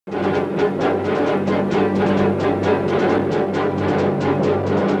This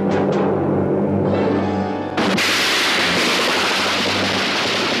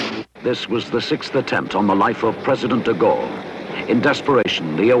was the sixth attempt on the life of President de Gaulle. In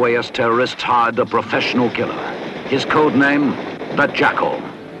desperation, the OAS terrorists hired a professional killer. His code name, the Jackal.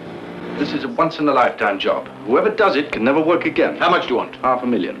 This is a once-in-a-lifetime job. Whoever does it can never work again. How much do you want?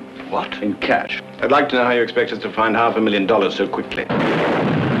 $500,000. What? In cash. I'd like to know how you expect us to find $500,000 so quickly.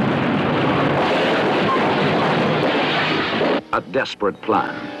 A desperate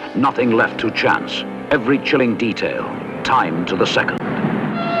plan. Nothing left to chance. Every chilling detail. Time to the second.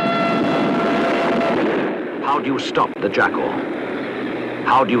 How do you stop the Jackal?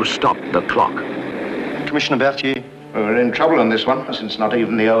 How do you stop the clock? Commissioner Berthier. We're in trouble on this one, since not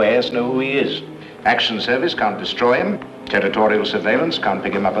even the OAS know who he is. Action Service can't destroy him. Territorial surveillance can't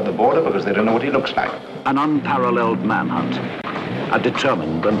pick him up at the border because they don't know what he looks like. An unparalleled manhunt. A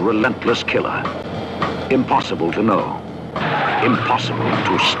determined and relentless killer. Impossible to know. Impossible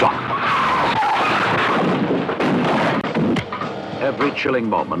to stop. Every chilling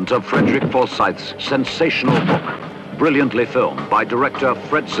moment of Frederick Forsyth's sensational book, brilliantly filmed by director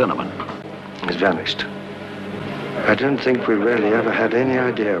Fred Zinnemann. He's vanished. I don't think we really ever had any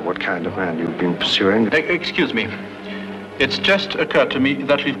idea what kind of man you've been pursuing. Excuse me. It's just occurred to me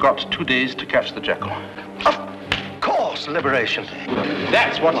that we've got 2 days to catch the Jackal. Of course, liberation.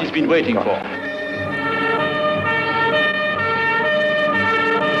 That's what he's been waiting for.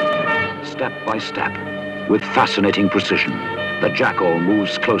 Step by step, with fascinating precision, the Jackal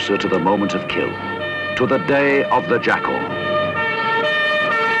moves closer to the moment of kill, to the day of the Jackal.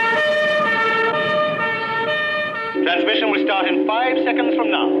 Transmission will start in 5 seconds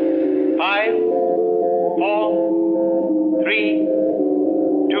from now. 5, 4, 3,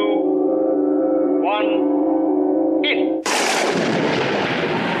 2, 1, in.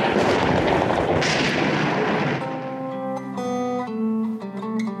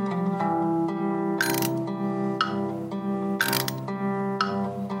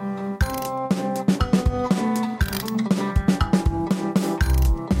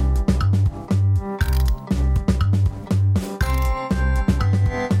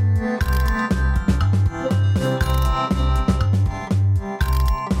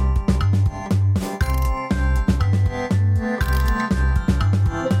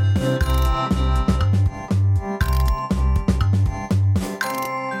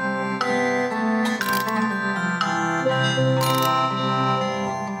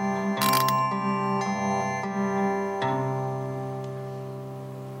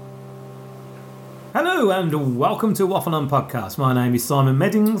 Hello and welcome to Waffle On Podcast. My name is Simon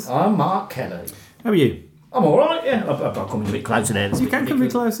Meddings. I'm Mark Kelly. How are you? I'm all right, yeah. I've coming a bit closer now. You can come a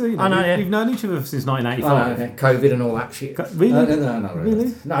bit closer. You know, I know, yeah. We've known each other since 1985. I know, yeah. COVID and all that shit. Really? No, not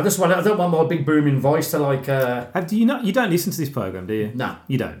really. No, I don't want my big booming voice to like... Do you not? You don't listen to this programme, do you? No.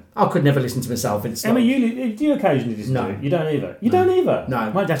 You don't? I could never listen to myself. It's Emma, like, you occasionally listen to it? You don't either? You don't either?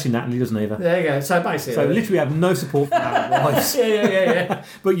 No. Mine actually, Natalie doesn't either. There you go. So basically... So literally have no support from our wives. Yeah.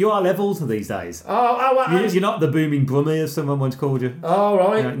 But you are leveled these days. Oh, You're not the booming brummie as someone once called you. Oh,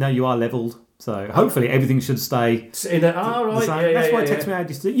 right. No, you are levelled. So hopefully everything should stay. Right. That's why it takes me out.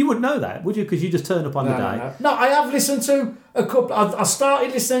 You wouldn't know that, would you? Because you just turn up on the day. No, I have listened to a couple. I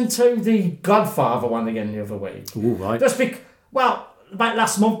started listening to the Godfather one again the other week. Ooh, right. Just about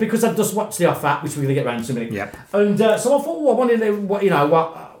last month because I just watched The Offer, which we're going to get around to in a minute. Yep. And so I thought, I wanted to, what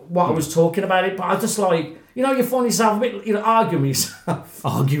I was talking about it, but I just like, you find yourself a bit, arguing with yourself.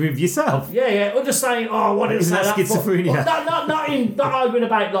 Arguing with yourself? Yeah. Or just saying, what did I say that schizophrenia? Not arguing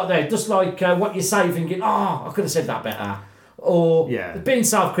about it like that. Just like what you say, thinking, I could have said that better. Or being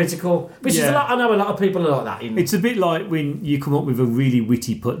self-critical, which is a lot. I know a lot of people are like that. It's a bit like when you come up with a really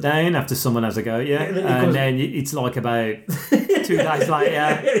witty put down after someone has a go at you, and then it's like about 2 days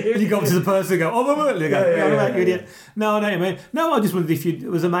later, you go up to the person and go, you idiot. No, I know what you mean. No, I just wondered if you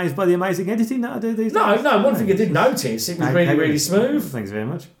was amazed by the amazing editing that I do these days. No, one thing I did notice, it was really smooth. Thanks very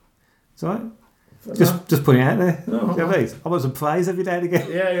much. It's all right. Just putting it out there. I want some praise every day and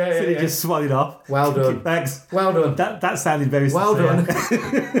again. Yeah. So you just swat it off. Well done. Thanks. Well done. That sounded very well done.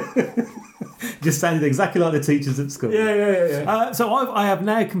 Just sounded exactly like the teachers at school. Yeah. So I have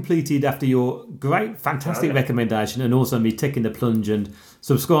now completed, after your great, fantastic recommendation, and also me taking the plunge and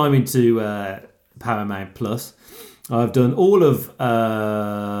subscribing to Paramount Plus, I've done all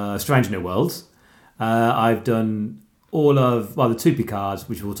of Strange New Worlds. I've done all of the two Picards,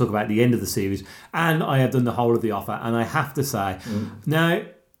 which we'll talk about at the end of the series, and I have done the whole of The Offer. And I have to say, now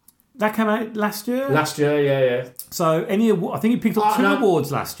That came out last year? Last year, yeah. So, I think he picked up 2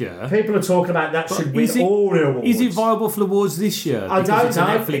 awards last year. People are talking about that should win all the awards. Is it viable for awards this year? I don't it's know.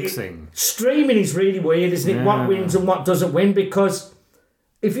 a Netflix thing. Streaming is really weird, isn't it? Yeah. What wins and what doesn't win, because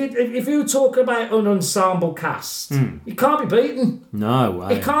if you talk about an ensemble cast, it can't be beaten. No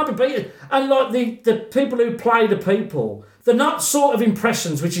way. It can't be beaten. And like the people who play the people, they're not sort of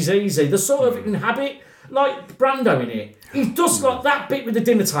impressions, which is easy. They're sort of inhabit, like Brando in it. He does like that bit with the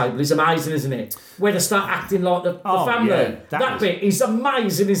dinner table is amazing, isn't it? Where they start acting like the family. Yeah, that bit is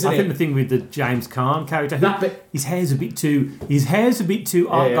amazing, isn't it? I think the thing with the James Caan character, his hair's a bit too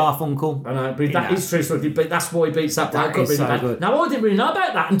Art Garfunkel. I know, but that is true. So but that's why he beats that bloke up really so bad. good. Now I didn't really know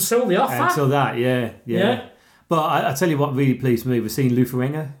about that until the offer. Until that, yeah. But I tell you what really pleased me was seeing Lou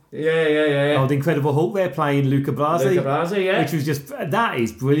Ferrigno. Yeah. Oh, the Incredible Hulk there playing Luca Brasi. Which was just, that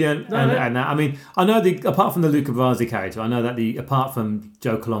is brilliant. And I mean, I know apart from the Luca Brasi character, I know that apart from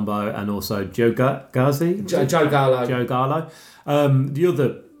Joe Colombo and also Joe Garzi. Joe Garlo. The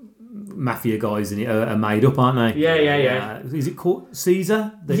other mafia guys in it are made up, aren't they? Yeah. Is it called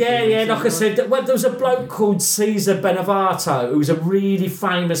Caesar? Like I said, there was a bloke called Caesar Benavato who was a really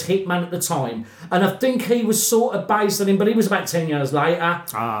famous hitman at the time, and I think he was sort of based on him, but he was about 10 years later.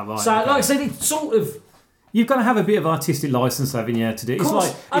 Right. So, like I said, it's sort of... You've got to have a bit of artistic license, haven't you, to do it? Of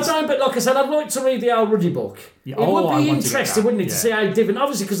course, I don't, but like I said, I'd like to read the Al Ruddy book. Yeah. It would be interesting, wouldn't it, to see how different...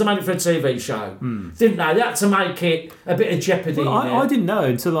 Obviously, because they made it for a TV show, didn't they? They had to make it a bit of jeopardy. Well, I didn't know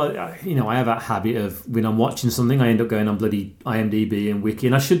until I have that habit of when I'm watching something, I end up going on bloody IMDb and Wiki,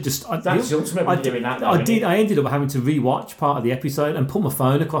 and I should just... That's the ultimate way of doing that, though, I ended up having to re-watch part of the episode and put my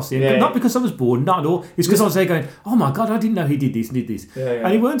phone across the end. Not because I was bored, not at all. It's because I was there going, oh my God, I didn't know he did this and did this.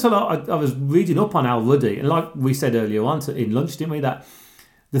 And it weren't until I was reading up on Al Ruddy, and like we said earlier on in lunch, didn't we, that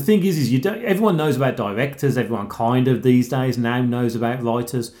the thing is everyone knows about directors, everyone kind of these days now knows about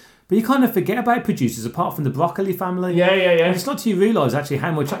writers, but you kind of forget about producers apart from the Broccoli family. Yeah. And it's not till you realise actually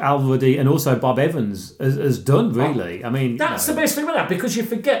how much Al Ruddy and also Bob Evans has done, really. I mean, that's the best thing with that, because you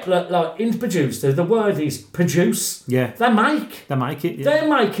forget that, like, in producer, the word is produce. Yeah. They make it.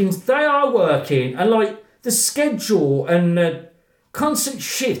 Yeah. They are working, and like the schedule and constant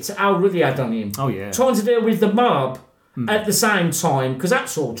shit Al Ruddy had on him. Oh yeah. Trying to deal with the mob at the same time, because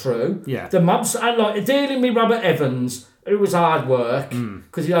that's all true. Yeah. The mobs, and like dealing with Robert Evans, it was hard work,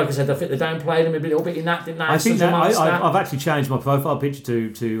 because like I said, I think they downplayed him a little bit in that, didn't they? I think that I've actually changed my profile picture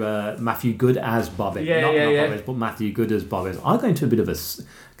to Matthew Good as Bob Evans. Not Bob Evans, but Matthew Good as Bob Evans. I go into a bit of a...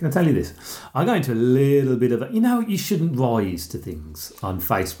 Can I tell you this? I go into a little bit of a... You shouldn't rise to things on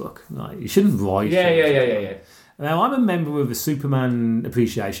Facebook. Right? You shouldn't rise to Yeah. Now, I'm a member of a Superman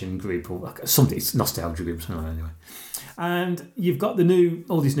appreciation group, or something, it's nostalgia group, something like that, anyway. And you've got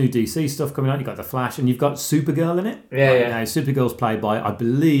all this new DC stuff coming out. You've got The Flash, and you've got Supergirl in it. Yeah. Now, Supergirl's played by, I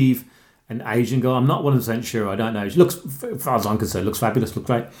believe, an Asian girl. I'm not 100% sure. I don't know. She looks, as far as I'm concerned, looks fabulous, looks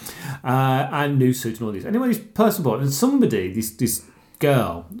great. And new suit and all this. Anyway, this person bought it, and somebody, this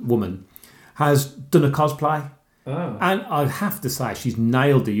woman, has done a cosplay. Oh. And I have to say, she's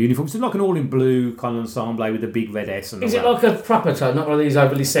nailed the uniform. It's like an all-in-blue kind of ensemble with a big red S. And is it like a proper tone, not one of these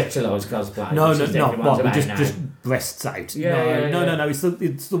overly sexualised cosplays? No, just breasts out. No. It's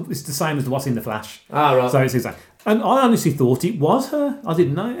the same as what's in The Flash. Right. So it's exactly. And I honestly thought it was her. I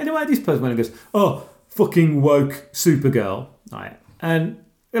didn't know. Anyway, this person went and goes, "Oh, fucking woke Supergirl," right? And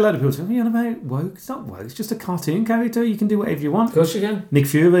a lot of people say, "What are you on about woke? It's not woke. It's just a cartoon character. You can do whatever you want." Of course you can. Nick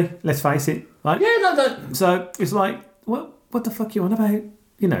Fury. Let's face it. Right? Yeah, no. So it's like, what the fuck are you on about?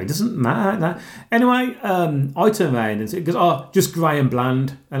 It doesn't matter. That. Anyway, I turn around and say, just grey and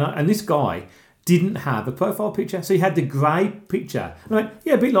bland. And this guy didn't have a profile picture. So he had the grey picture. I'm like,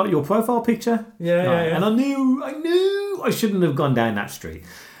 yeah, a bit like your profile picture. Yeah. And I knew I shouldn't have gone down that street.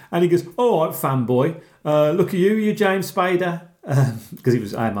 And he goes, all right, fanboy, look at you're James Spader.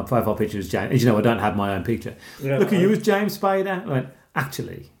 Because I had my profile picture as James. As you know, I don't have my own picture. Yeah, look at you as James Spader. I went,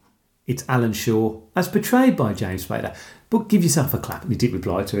 actually, it's Alan Shaw as portrayed by James Spader. But give yourself a clap. And he did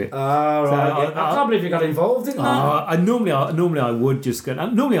reply to it. Right. I can't believe you got involved in that. Normally I would just go...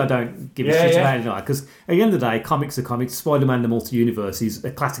 Normally I don't give a shit about it, because at the end of the day, comics are comics. Spider-Man the Multi-Universe is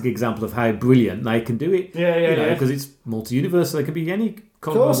a classic example of how brilliant they can do it. Because it's multi-universe, so they can be any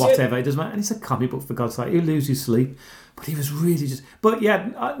comic or whatever. It doesn't matter. And it's a comic book, for God's sake. He'll lose his sleep. But he was really just... But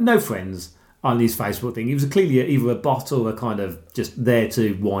yeah, no friends on his Facebook thing. He was clearly either a bot or a kind of just there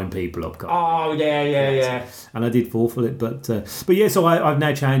to wind people up. Oh, yeah. And I did fall for it. But yeah, so I've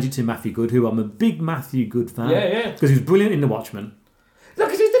now changed it to Matthew Good, who I'm a big Matthew Good fan. Yeah. Because he was brilliant in The Watchmen. Look,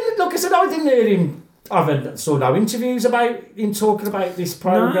 I said, I didn't hear him... I saw no interviews about him talking about this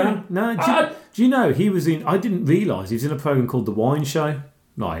programme. No. Do you know, he was in... I didn't realise he was in a programme called The Wine Show.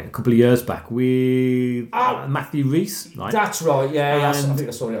 like a couple of years back with Matthew Reese. Right? That's right. Yeah, I think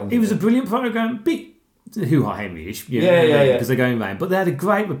I saw it on. It was a brilliant program. Bit hoo-ha Henry-ish. Yeah. Because they're going round. But they had a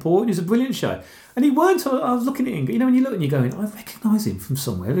great report. It was a brilliant show. And he weren't. I was looking at him. You know, when you look and you're going, I recognise him from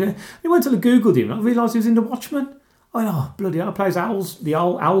somewhere. And he went until I googled him. And I realised he was in The Watchmen. Oh, bloody hell. Plays Owls, the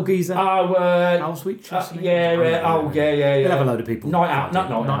owl geezer. Owl Sweet. He'll have a load of people. Night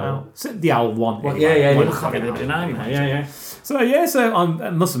Owl. The Owl one. Well, anyway. I can't remember the name. Yeah. So I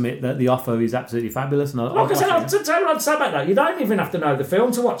must admit that The Offer is absolutely fabulous. And like I said, I'll tell you what I'd say about that. You don't even have to know the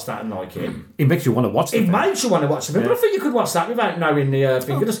film to watch that and like it. It makes you want to watch it. It makes you want to watch the film. But I think you could watch that without knowing the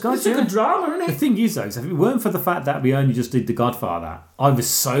thing. It's a good drama, isn't it? The thing is, though, if it weren't for the fact that we only just did The Godfather, I was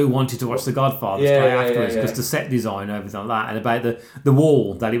so wanted to watch The Godfather straight afterwards because the set design and everything like that, and about the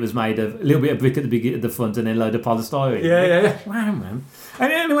wall that it was made of, a little bit of brick at the front and then a load of polystyrene. Yeah. Wow, man.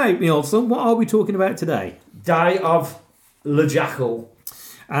 And anyway, Nielsen, what are we talking about today? Day of Le Jackal.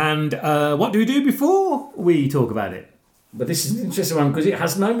 And what do we do before we talk about it? But this is an interesting one because it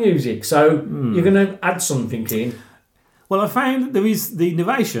has no music, so you're going to add something in. Well, I found that there is the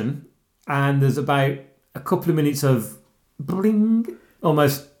narration, and there's about a couple of minutes of bling,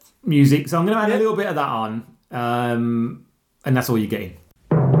 almost music. So I'm going to add a little bit of that on, and that's all you're getting.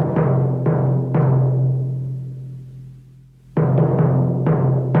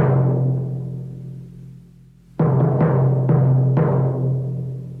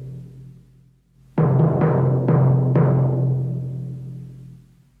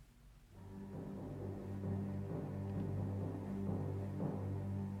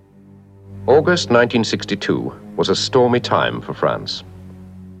 August 1962 was a stormy time for France.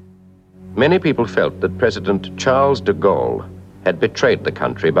 Many people felt that President Charles de Gaulle had betrayed the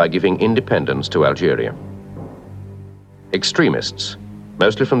country by giving independence to Algeria. Extremists,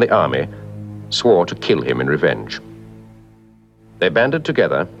 mostly from the army, swore to kill him in revenge. They banded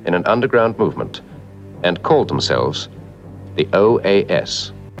together in an underground movement and called themselves the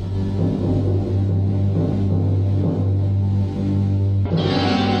OAS.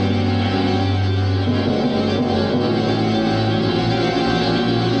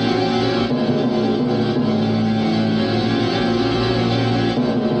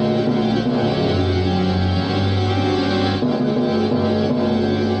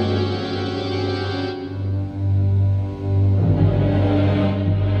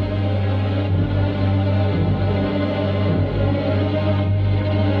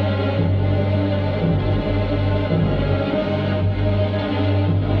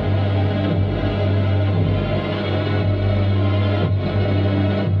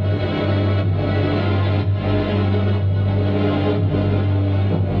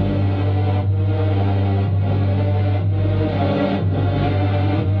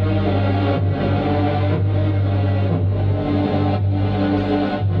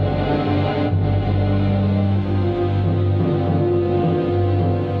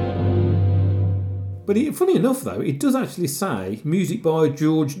 But funny enough, though, it does actually say music by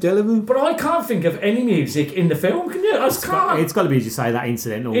George Delerue. But I can't think of any music in the film, can you? It's got to be, as you say, that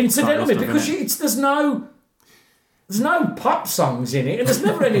incidental. Incidentally, because there's no pop songs in it, and there's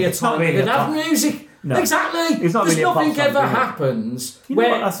never any time really that have music. No. Exactly. It's not there's really nothing a pop song, ever happens. You know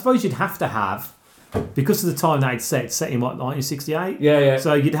what? I suppose you'd have to have, because of the time they'd set in what, 1968? Yeah.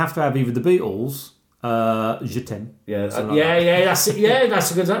 So you'd have to have either the Beatles, Je T'aime. That's it. Yeah,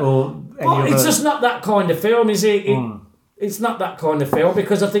 that's a good one. It's just not that kind of film, is it? It's not that kind of film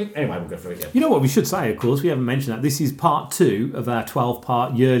because I think... Anyway, we'll go through it again. You know what we should say, of course, we haven't mentioned that. This is part 2 of our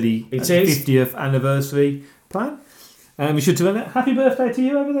 12-part yearly 50th anniversary plan. We should do a happy birthday to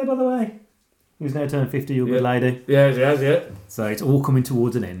you over there, by the way. Who's now turned 50, you good lady. Yeah. So it's all coming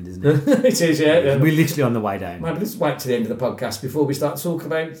towards an end, isn't it? It is, yeah. We're literally on the way down. Maybe let's wait to the end of the podcast before we start talking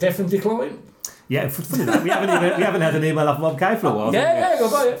about death and decline. Yeah, funny that. We haven't had an email off Bob Kay for a while. Go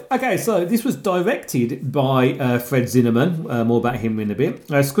by it. Okay, so this was directed by Fred Zinnemann. More about him in a bit.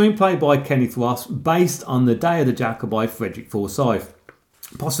 A screenplay by Kenneth Ross, based on The Day of the Jackal by Frederick Forsyth.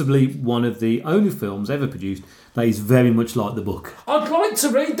 Possibly one of the only films ever produced that is very much like the book. I'd like to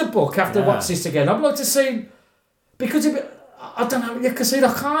read the book after watch this again. I'd like to see, because I don't know, I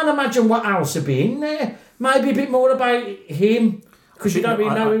can't imagine what else would be in there. Maybe a bit more about him. Because you don't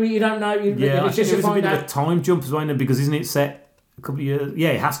really know him, you don't know. It's just a bit of a time jump as well, because isn't it set a couple of years? Yeah,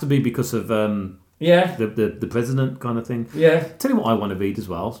 it has to be because of the president kind of thing. Yeah. Tell you what I want to read as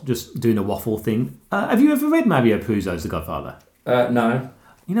well, just doing a waffle thing. Have you ever read Mario Puzo's The Godfather? No.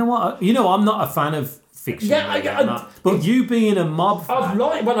 You know what? I'm not a fan of fiction. Yeah, really, but you being a mob fan, I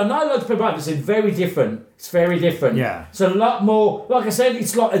know loads of people have said very different. It's very different. Yeah. It's a lot more, like I said,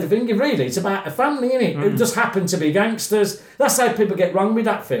 it's like the thing, really. It's about a family, innit? Who just happen to be gangsters. That's how people get wrong with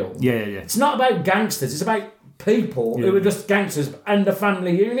that film. Yeah. It's not about gangsters, it's about people who are just gangsters and the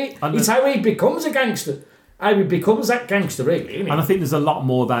family unit. It's how he becomes a gangster. How he becomes that gangster, really, isn't it? And I think there's a lot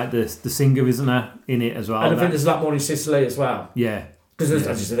more about the singer, isn't there, in it as well. And I think there's a lot more in Sicily as well. Yeah. Because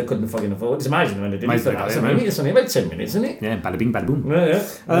as you said, they couldn't fucking afford it. It's amazing when they did it. It's only about 10 minutes, isn't it? Yeah, bada bing, bada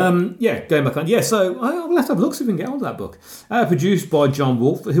boom. Yeah. Going back on. Yeah, so I'll have to have a look see if we can get hold of that book. Produced by John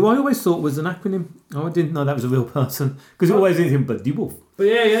Wolfe, who I always thought was an acronym. Oh, I didn't know that was a real person. Because it always anything but the Wolf. But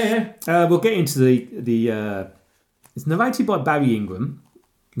yeah. We'll get into the it's narrated by Barry Ingram,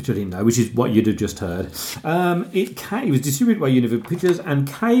 which I didn't know, which is what you'd have just heard. It was distributed by Universal Pictures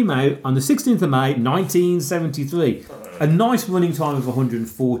and came out on the 16th of May, 1973. A nice running time of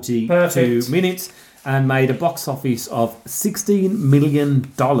 142 minutes and made a box office of $16 million,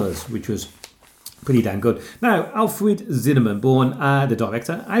 which was pretty damn good. Now, Alfred Zinnemann, born the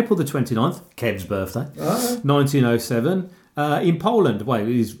director, April the 29th, Kev's birthday, 1907, in Poland. Well,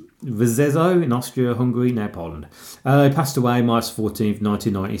 he's Rzeszów in Austria, Hungary, now Poland. He passed away March 14th,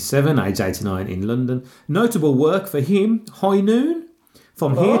 1997, age 89 in London. Notable work for him, High Noon,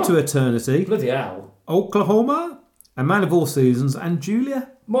 From Here to Eternity, Bloody hell. Oklahoma, A Man of All Seasons, and Julia.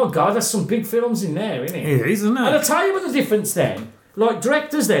 My God, there's some big films in there, isn't it? It is, isn't it? And I'll tell you what the difference then. Like,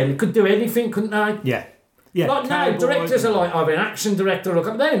 directors then could do anything, couldn't they? Yeah. Like now, directors are like, I'm an action director. Look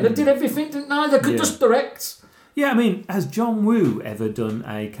at them. They did everything, didn't they? They could just direct. Yeah, I mean, has John Woo ever done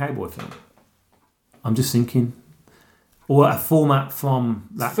a cowboy film? I'm just thinking. Or a format from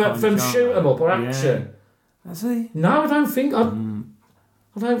that kind From of shoot 'em up or action. Yeah. Has he? No, I don't think. I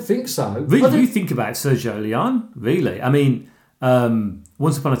don't think so. Really, you think about Sergio Leone, really. I mean,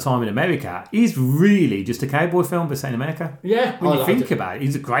 Once Upon a Time in America is really just a cowboy film, but set in America. Yeah. When you think about it,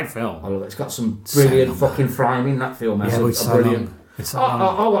 it's a great film. Oh, it's got some brilliant fucking framing, that film. Yeah, it's so brilliant. long.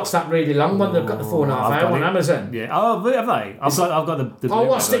 I watched that really long one. They've got the 4.5 hour on Amazon. Yeah. Oh, have they? I've got the I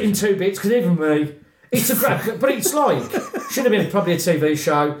watched it in 2 bits because even me, it's a great. But it's like should have been probably a TV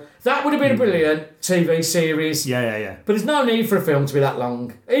show. That would have been a brilliant TV series. Yeah. But there's no need for a film to be that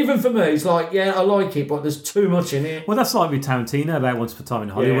long. Even for me, it's like, yeah, I like it, but there's too much in it. Well, that's like with Tarantino about Once Upon a Time in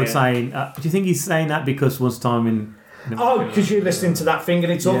Hollywood saying, do you think he's saying that because Once Upon a Time in... Oh, because you're listening to that thing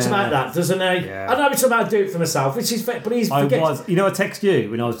and he talks about that, doesn't he? Yeah. I know it's about do it for myself, which is but he's forgets. You know, I text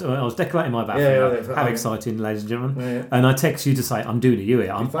you when I was decorating my bathroom. How exciting, ladies and gentlemen! Yeah. And I text you to say I'm doing a you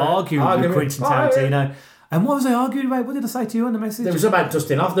here. I'm arguing with Quentin Tarantino. Yeah. And what was I arguing about? What did I say to you on the message? It was about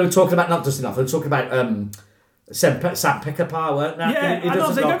Dustin Hoffman. They were talking about not Dustin Hoffman. They were talking about Sam Peckinpah, weren't they? Yeah, he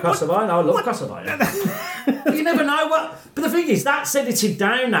doesn't love Kosovo. No, I love Kosovo. You never know what. But the thing is, that's edited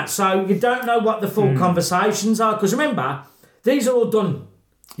down. That so you don't know what the full conversations are. Because remember, these are all done.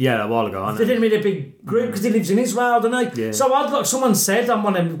 Yeah, a while ago, aren't they? They didn't mean a big group because he lives in Israel, don't he? Yeah. So I'd like someone said on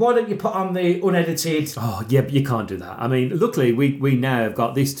one of them, why don't you put on the unedited? Oh yeah, but you can't do that. I mean, luckily we now have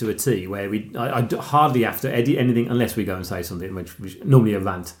got this to a T where I hardly have to edit anything unless we go and say something, which normally a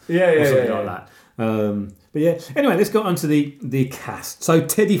rant. Yeah, something like that. But yeah, anyway, let's go on to the cast. So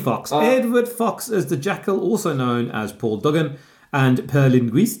Teddy Fox, Edward Fox as the Jackal, also known as Paul Duggan, and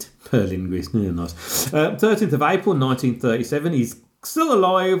Perlinguist, nice. 13th of April 1937. He's still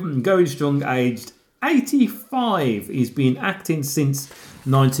alive and going strong, aged 85. He's been acting since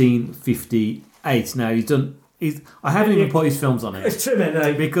 1958. Now I haven't even put his films on it. It's true,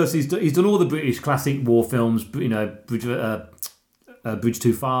 mate. Because he's done all the British classic war films. You know, Bridge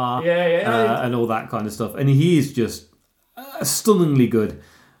Too Far, and all that kind of stuff. And he is just a stunningly good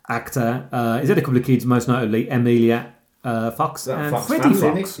actor. He's had a couple of kids, most notably Emilia Fox and Freddie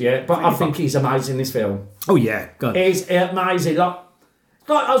Fox. Yeah, but I think he's amazing in this film. Oh yeah, God. He's amazing. Like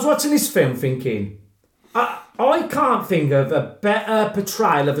I was watching this film thinking, I can't think of a better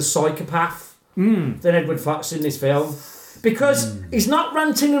portrayal of a psychopath than Edward Fox in this film. Because he's not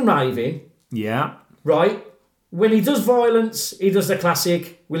ranting and raving. Yeah. Right? When he does violence, he does the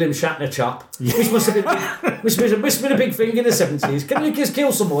classic William Shatner chop, which must have been a big thing in the 70s. Can you just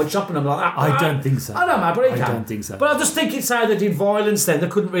kill someone chopping them like that? I don't think so. I don't know, but he can. I don't think so. But I just think it's how they did violence then. They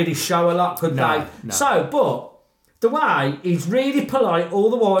couldn't really show a lot, could they? No. So, but the way he's really polite all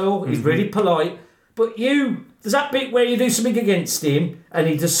the while, he's really polite, but there's that bit where you do something against him and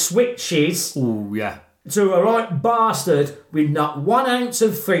he just switches. Oh, yeah. To a right bastard with not 1 ounce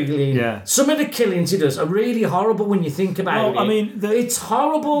of feeling. Yeah. Some of the killings he does are really horrible when you think about it. I mean, it's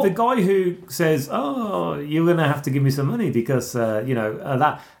horrible. The guy who says, "Oh, you're going to have to give me some money because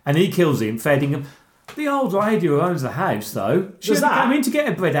that," and he kills him, feeding him. The old lady who owns the house, though, she Does that? come in to get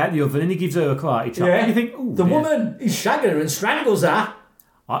her bread out of the oven and he gives her a karate chop. And you think, oh, the woman is shagging her and strangles her.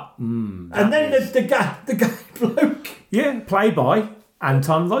 And then the guy bloke. Yeah, played by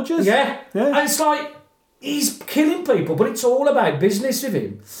Anton Rogers. Yeah. And it's like, he's killing people, but it's all about business with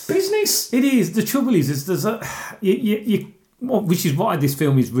him. Business. It is. The trouble is there's a... which is why this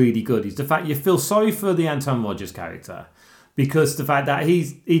film is really good, is the fact you feel sorry for the Anton Rogers character. Because the fact that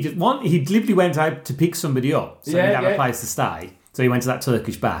he deliberately went out to pick somebody up so he'd have a place to stay. So he went to that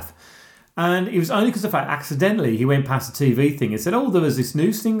Turkish bath. And it was only because of the fact accidentally he went past the TV thing and said, oh, there was this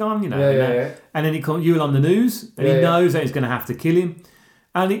news thing on, And then he called you on the news and he knows that he's going to have to kill him.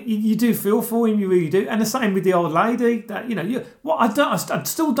 And you do feel for him, you really do. And the same with the old lady. That I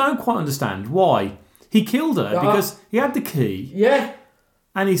still don't quite understand why he killed her because he had the key. Yeah.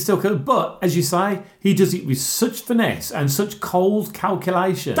 And he still killed. But as you say, he does it with such finesse and such cold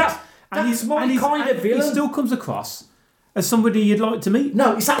calculation. That's my kind of villain. He still comes across as somebody you'd like to meet.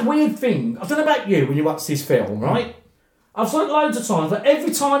 No, it's that weird thing. I don't know about you when you watch this film, right? I've said it loads of times, but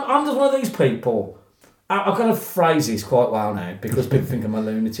every time I'm just one of these people. I kind of phrase this quite well now because people think I'm a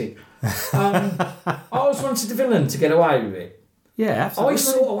lunatic. I always wanted the villain to get away with it. Yeah, absolutely. I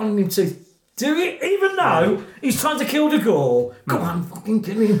sort of wanted him to do it, even though he's trying to kill De Gaulle. Come on, fucking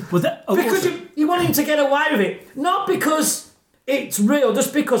kill him. Because you want him to get away with it. Not because it's real,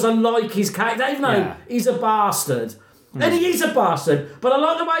 just because I like his character, even though he's a bastard. And he is a bastard, but I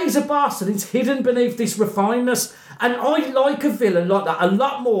like the way he's a bastard. It's hidden beneath this refinedness. And I like a villain like that a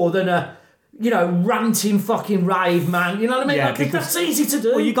lot more than a, ranting fucking rave man. You know what I mean? Yeah, because that's easy to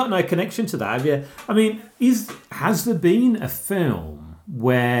do. Well, you got no connection to that, have you? I mean, has there been a film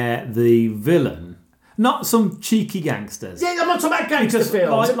where the villain, not some cheeky gangsters? Yeah, I'm not talking about gangster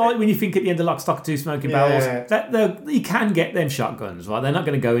films. Like when you think at the end of Lock, Stock and Two Smoking Barrels, you can get them shotguns, right? They're not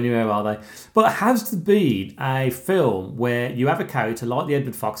going to go anywhere, are they? But has there been a film where you have a character like the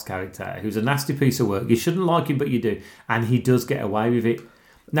Edward Fox character, who's a nasty piece of work, you shouldn't like him, but you do, and he does get away with it?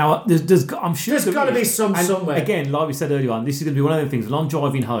 Now, I'm sure there's got to be somewhere. Again, like we said earlier on, this is going to be one of the things. When I'm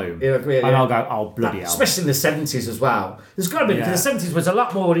driving home, and I'll go, oh, bloody hell. Especially in the 70s as well. There's got to be, because the 70s was a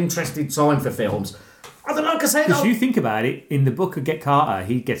lot more interesting time for films. I don't know, like I said... Because you think about it, in the book of Get Carter,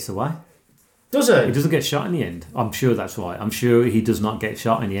 he gets away. Does he? He doesn't get shot in the end. I'm sure that's right. I'm sure he does not get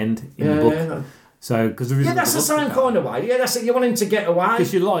shot in the end in the book. Yeah. So, because that's the same kind of way. Yeah, that's it. You want him to get away.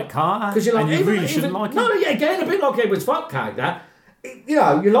 Because you like Carter. Because you like, and you really shouldn't like him. No, yeah, again, a bit like Edward's Fox character.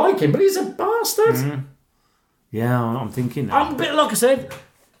 You like him, but he's a bastard. Mm. Yeah, I'm thinking that. I'm a bit like I said,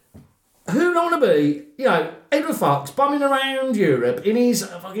 who don't want to be, Edward Fox bombing around Europe in his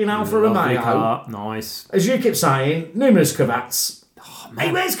fucking Alfa Romeo. Nice. As you keep saying, numerous cravats. Oh,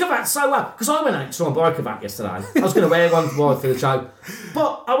 he wears cravats so well. Because I went out to buy a cravat yesterday. I was going to wear one for the show.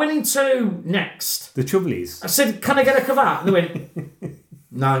 But I went into Next. The trouble is... I said, can I get a cravat? And they went,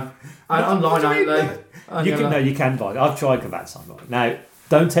 no. Online only. You can buy it. I've tried cravats online. Now,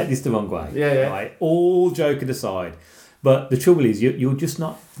 don't take this the wrong way. Yeah. Right? All joking aside. But the trouble is, you're just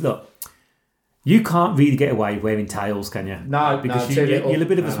not... Look, you can't really get away wearing tails, can you? No, because you're a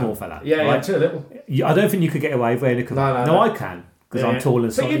bit of a small fella. Yeah, right? too little. I don't think you could get away wearing a cravat. No, I can. Because I'm tall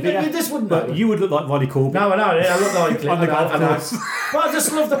and slightly bigger. You just wouldn't. But you would look like Ronnie Corbett. No, I know. I look like on the golf course. But I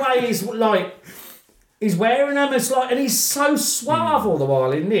just love the way he's wearing them. It's like, and he's so suave all the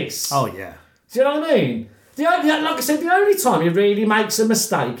while in this. Oh yeah. Do you know what I mean? Like I said, the only time he really makes a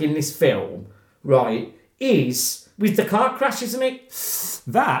mistake in this film, right, is with the car crash, isn't it?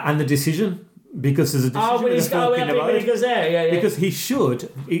 That and the decision. Because there's a decision when he's going there, yeah. Because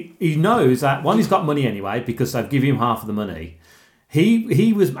he knows that, one, he's got money anyway, because they've given him half of the money.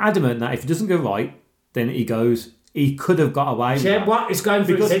 He was adamant that if it doesn't go right, then he could have got away with that. What is going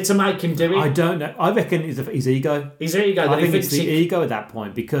through his head to make him do it? I don't know. I reckon it's his ego. His ego. I think it's the ego at that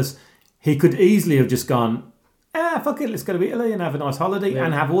point, because he could easily have just gone, fuck it, let's go to Italy and have a nice holiday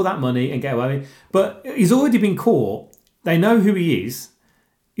and have all that money and get away with it. But he's already been caught. They know who he is.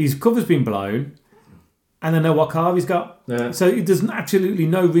 His cover's been blown, and they know what car he's got. Yeah. So there's absolutely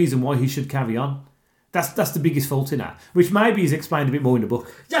no reason why he should carry on. That's the biggest fault in that, which maybe is explained a bit more in the book.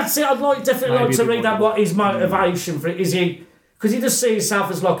 That's it. I'd definitely like to read that. What his motivation for it is? Because he just sees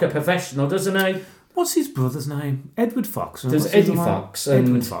himself as like a professional, doesn't he? What's his brother's name? Edward Fox. There's Eddie Fox.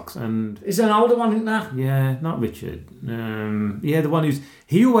 Edward Fox. And is there an older one in there? Yeah, not Richard. The one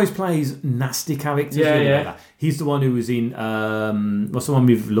he always plays nasty characters. Yeah. Like he's the one who was in what's the one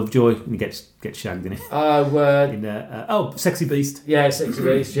with Lovejoy and he gets shagged in it. Sexy Beast. Yeah, Sexy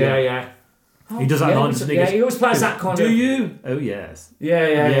Beast. Yeah. He does that line. Yeah, he always plays that kind of... Do you? Oh, yes.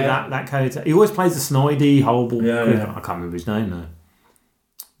 Yeah. That character. He always plays the snidey, horrible... Yeah. I can't remember his name,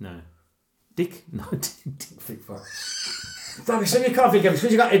 no. Dick? No, Dick Fox. So you can't think of it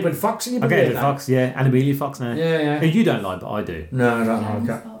because you got Edward Fox in your Okay, Edward Fox, yeah. And Amelia Fox now. Yeah. You don't like, but I do. No, I don't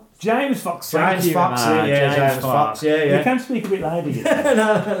like it. James Fox. James Fox, James Fox. Yeah. You can speak a bit louder.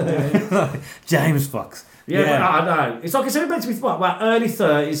 No. James Fox. Yeah. I know. It's like I said, meant to be early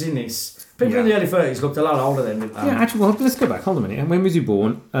 30s in this. People in the early 30s looked a lot older than them. Yeah, actually, well, let's go back. Hold on a minute. And when was he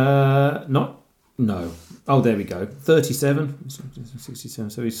born? No. Oh, there we go. 37. 67.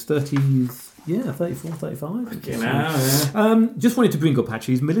 So he's 30. Yeah, 34, 35. Okay, now, just wanted to bring up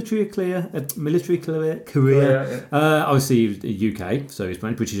actually his military career. Obviously, he was UK, so he's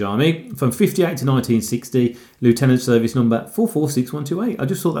British Army from 58 to 1960. Lieutenant service number 446128. I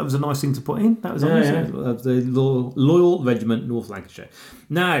just thought that was a nice thing to put in. That was of the Loyal Regiment, North Lancashire.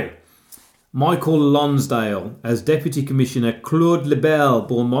 Now, Michael Lonsdale as Deputy Commissioner Claude Lebel,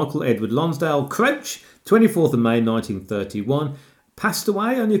 born Michael Edward Lonsdale Crouch, 24th of May 1931. Passed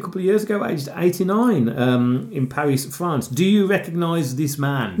away only a couple of years ago, aged 89, in Paris, France. Do you recognise this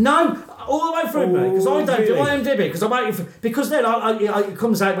man? No, all the way through, mate, because I don't do really? IMDb, because I'm waiting for... Because then it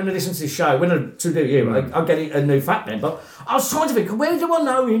comes out when I listen to this show, when I do you, I'll get a new fact then, but I was trying to think, where do I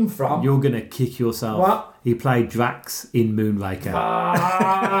know him from? You're going to kick yourself. What? He played Drax in Moonraker.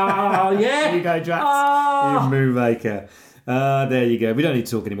 Oh, yeah? You go, Drax, in Moonraker. There you go. We don't need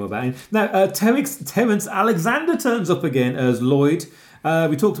to talk anymore about him. Now, Terence Alexander turns up again as Lloyd.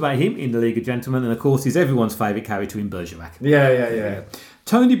 We talked about him in The League of Gentlemen, and of course, he's everyone's favourite character in Bergerac. Yeah.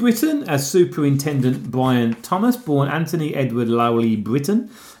 Tony Britton as Superintendent Brian Thomas, born Anthony Edward Lowley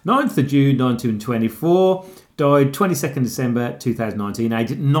Britton, 9th of June 1924. Died 22nd December 2019,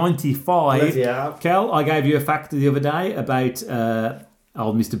 aged 95. Yeah. Kel, I gave you a fact the other day about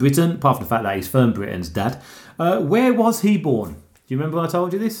old Mr. Britton, apart from the fact that he's Fern Britton's dad. Where was he born? Do you remember I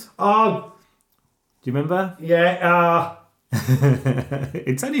told you this? Oh. Do you remember? Yeah.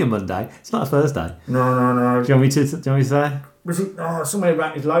 It's only a Monday. It's not a Thursday. No. Do you want me to say? Was it somewhere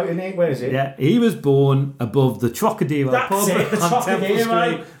around his low, isn't it? Where is it? Yeah, he was born above the Trocadero pub That's it, the on Temple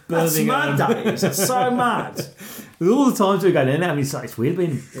Trocadero. Street, That's Birmingham. mad, that is. That's so mad. With all the times we're going in, I mean, it's weird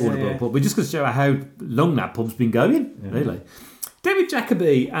being born above a pub. We're just going to show how long that pub's been going, really. Derek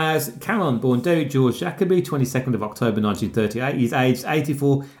Jacobi as Caron, born Derek George Jacobi, 22nd of October 1938. He's aged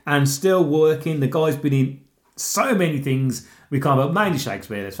 84 and still working. The guy's been in so many things. We can't, but mainly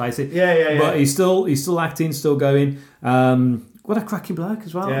Shakespeare, let's face it. Yeah. But he's still acting, still going. What a cracking bloke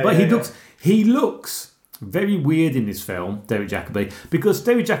as well. But he looks very weird in this film, Derek Jacobi, because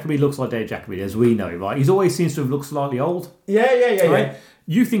Derek Jacobi looks like Derek Jacobi as we know, right? He's always seems to have looked slightly old. Yeah.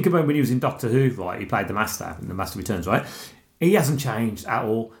 You think about when he was in Doctor Who, right? He played the Master in The Master Returns, right? He hasn't changed at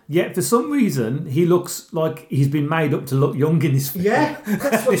all. Yet for some reason, he looks like he's been made up to look young in this film. Yeah,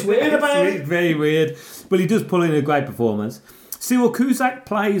 that's what's weird about it. It's very weird. But he does pull in a great performance. Cyril Cusack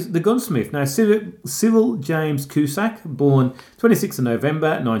plays the gunsmith. Now, Cyril James Cusack, born 26th of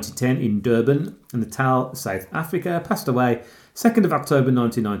November 1910 in Durban, in Natal, South Africa, passed away 2nd of October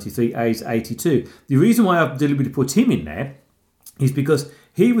 1993, aged 82. The reason why I've deliberately put him in there is because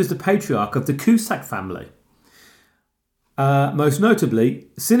he was the patriarch of the Cusack family. Most notably,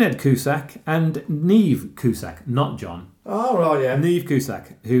 Sinead Cusack and Neve Cusack, not John. Oh, right, yeah. Neve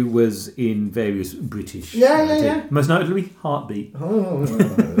Cusack, who was in various British... Yeah. Most notably, Heartbeat. Oh,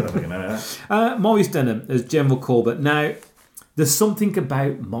 Maurice Denham as General Corbett. Now, there's something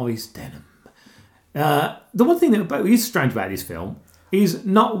about Maurice Denham. The one thing that is strange about this film is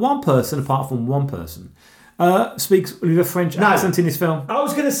not one person, apart from one person, speaks with a French accent in this film. I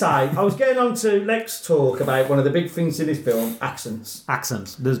was going to say, I was getting on to let's talk about one of the big things in this film, accents.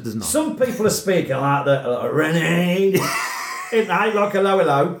 Accents. There's not. Some people are speaking like that, like Renee, like a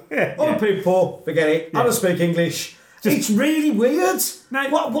hello. Other people, forget it. I don't speak English. It's really weird. Why?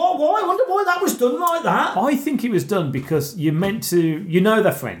 I wonder why that was done like that. I think it was done because you're meant to, you know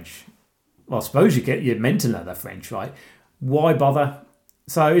they're French. Well, I suppose you're meant to know they're French, right? Why bother?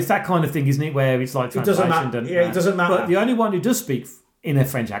 So it's that kind of thing, isn't it, where it's like translation. It doesn't matter. But the only one who does speak in a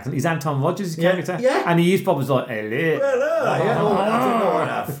French accent is Anton Rogers' character. Yeah. And he is probably like,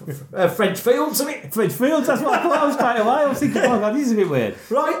 French Fields, isn't it? French Fields, that's what I thought. I was straight away. I was thinking, oh God, this is a bit weird.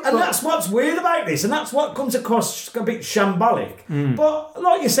 Right, and that's what's weird about this, and that's what comes across a bit shambolic. But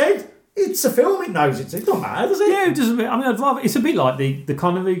like you said, it's a film, it knows it doesn't matter, does it? Yeah, it doesn't. I mean, I'd rather. It's a bit like the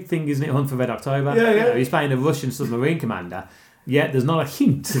Connery thing, isn't it? Hunt for Red October. Yeah. You know, he's playing a Russian submarine commander. Yet there's not a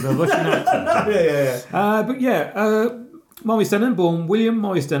hint of a Russian accent. Yeah. Maurice Denham, born William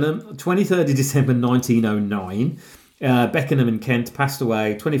Maurice Denham, 23rd of December 1909. Beckenham in Kent, passed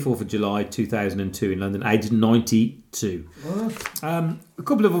away 24th of July 2002 in London, aged 92. A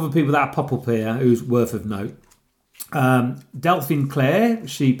couple of other people that pop up here who's worth of note. Delphine Clare,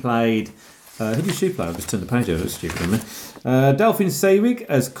 she played Who did she play? I'll just turn the page over. That's stupid, isn't it? Delphine Seyrig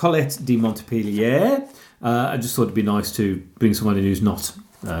as Colette de Montpellier. I just thought it'd be nice to bring someone in who's not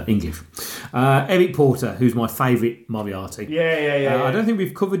English. Eric Porter, who's my favourite Moriarty. Yeah. I don't think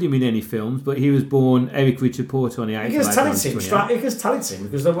we've covered him in any films, but he was born Eric Richard Porter on the 8th of April. He gets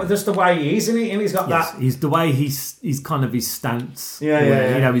talented because that's the way he is, isn't he? And he's got that. He's the way he's kind of his stance.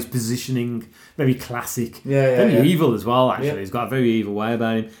 Yeah. You know, his positioning, very classic. Very evil as well, actually. He's got a very evil way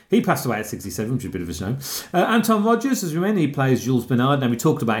about him. He passed away at 67, which is a bit of a shame. Anton Rogers, as we remember, he plays Jules Bernard. Now, we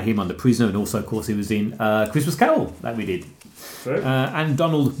talked about him on The Prisoner, and also, of course, he was in Christmas Carol that we did. And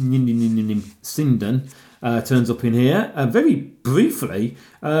Donald Sinden turns up in here. Very briefly,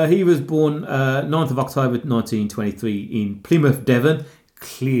 he was born 9th of October 1923 in Plymouth, Devon.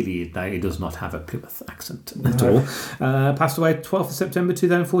 Clearly, he does not have a Plymouth accent at all. Passed away 12th of September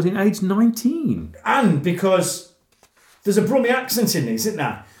 2014, aged 19. And because there's a Brummie accent in this, isn't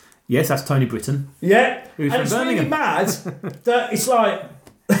there? Yes, that's Tony Britton. Yeah. Who's and it's Birmingham. really mad that it's like...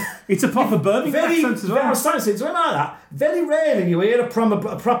 It's a proper Birmingham accent as well. I was starting to say, something like that. Very rarely you hear a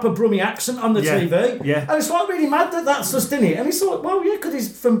proper Brummie accent on the TV. Yeah. And it's like really mad that that's just in it. And it's like, well, yeah, because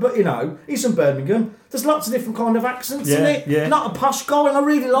he's from, he's from Birmingham. There's lots of different kind of accents in it. Yeah. Not a posh guy, and I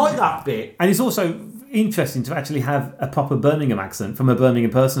really like that bit. And it's also interesting to actually have a proper Birmingham accent from a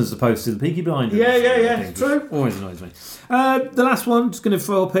Birmingham person as opposed to the Peaky Blinders. Yeah, true. Always annoys me. The last one, just going to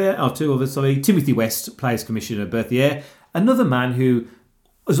throw up here, two others, sorry. Timothy West plays Commissioner Berthier, another man who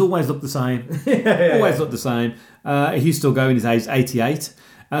has always looked the same. Always looked the same. He's still going, he's aged 88.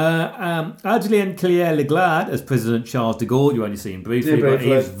 Adrien Claire-Leglade as President Charles de Gaulle. You only see him briefly, but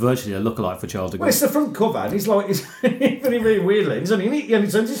he's virtually a lookalike for Charles de Gaulle. Well, it's the front cover, and he's like, it's very weirdly. He's only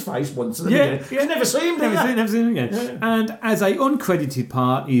turns his face once. And you never see him. Never seen him again. Yeah. And as a uncredited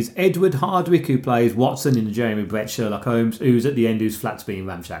part is Edward Hardwick, who plays Watson in the Jeremy Brett Sherlock Holmes, who's at the end whose flat's being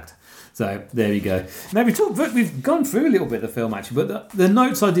ramshacked. So there we go. Now we've gone through a little bit of the film actually, but the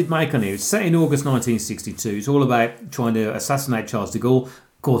notes I did make on it, it's set in August 1962. It's all about trying to assassinate Charles de Gaulle.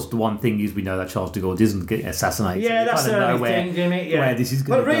 Of course, the one thing is we know that Charles de Gaulle doesn't get assassinated. Yeah, that's the only thing, isn't it? Yeah. Where this is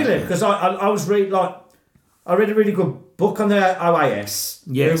going to go. But really, because I was reading I read a really good book on the OAS.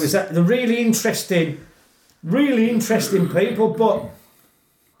 Yes. It was the really interesting people, but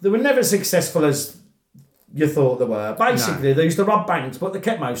they were never as successful as you thought they were. Basically, they used to rob banks, but they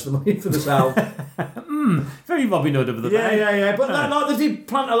kept most of the money for themselves. Very Robin Hood of the day. Yeah. But they did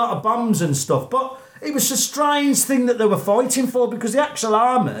plant a lot of bombs and stuff. But it was a strange thing that they were fighting for because the actual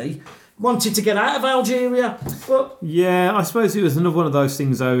army wanted to get out of Algeria. But yeah, I suppose it was another one of those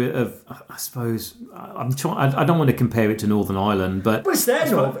things, though. I suppose I'm trying. I don't want to compare it to Northern Ireland, but it's their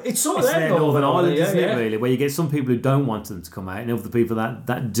It's sort of their Northern Ireland, isn't it? Really, where you get some people who don't want them to come out, and other people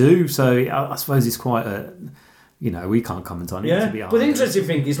that do. So I suppose it's quite a. We can't comment on it. Yeah, to be honest. But the interesting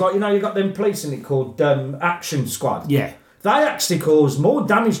thing is, you got them police in it called Action Squad. Yeah. They actually caused more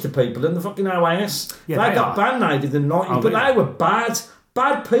damage to people than the fucking OAS. Yeah, they got band-aided in the 90s, but they were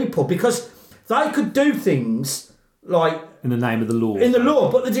bad people because they could do things like... in the name of the law. In the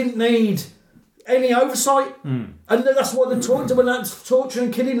law, but they didn't need any oversight. And that's what they talked about, torturing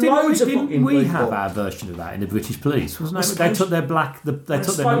and killing loads of fucking people. We have our version of that in the British police, wasn't it? They took their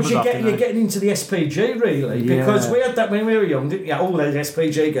numbers off. You're getting into the SPG, really, because we had that when we were young, didn't you? All those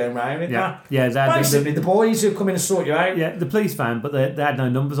SPG going round, didn't they? Yeah, basically the boys who come in and sort you out. Yeah, the police van, but they had no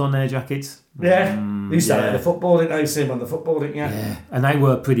numbers on their jackets. Yeah, they used to have the football, didn't they? See them on the football, didn't you? Yeah, and they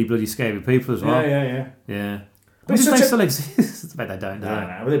were pretty bloody scary people as well. Yeah. But they still exist. I bet they don't.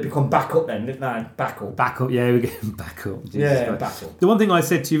 No, they become backup then, didn't they? Backup, yeah, we're getting backup. Backup. The one thing I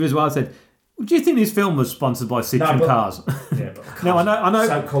said to you as well, I said, do you think this film was sponsored by Citroen cars? Yeah, but cars, no, I know.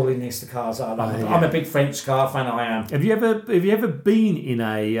 So cool in this, the cars are. I'm a big French car fan. I am. Have you ever been in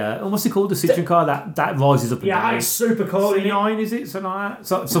a what's it called, the Citroen car that rises up and down? Yeah, it's super cool. C9 is it? Something like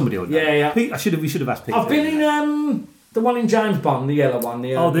that? Somebody will know. Yeah. We should have asked Pete. I've been in the one in James Bond, the yellow one. The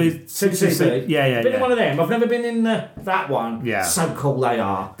 2CB. Yeah. Been in one of them. I've never been in that one. Yeah. So cool they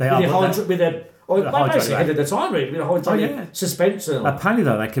are. They are. Basically ahead of the time, really, with a hydraulic suspension. Apparently,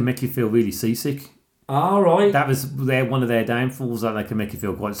 though, they can make you feel really seasick. All right. That was one of their downfalls, that they can make you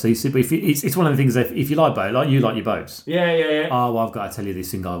feel quite seasick. But it's one of the things that if you like boat, like you like your boats. Yeah. Oh, well, I've got to tell you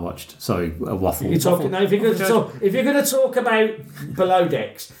this thing I watched. Sorry, a waffle. If you're going to talk about Below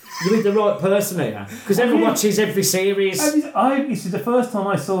Decks, you're with the right person here, because everyone watches every series. This is the first time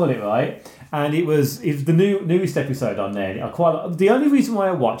I saw it, right? And it was the newest episode on there. The only reason why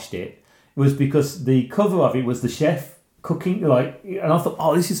I watched it was because the cover of it was the chef cooking, and I thought,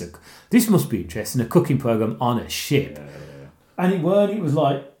 oh, this must be interesting, a cooking program on a ship. And it weren't. It was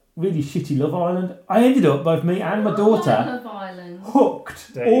like really shitty Love Island. I ended up, both me and my daughter, Love Island. hooked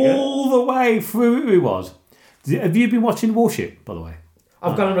hooked all the way through. Who was? Have you been watching Warship, by the way?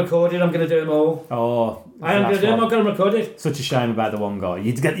 I've got them recorded. I'm going to do them all. Oh, I am going to do them. I've got them recorded. Such a shame about the one guy.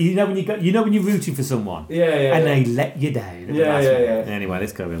 You know when you're rooting for someone, and they let you down. Yeah. Anyway,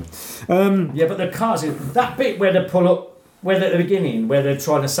 let's go on. Yeah, but the cars, that bit where they pull up, where at the beginning, where they're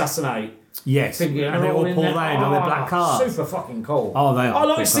trying to assassinate. Yes, and they all pull down on their black cars. Super fucking cool. Oh, they are. I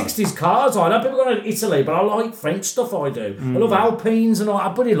like 60s cars. I know people go to Italy, but I like French stuff. I do. I love Alpines and all. I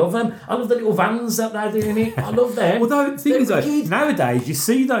bloody love them. I love the little vans that they're doing it. I love them. Although the thing is, though, nowadays you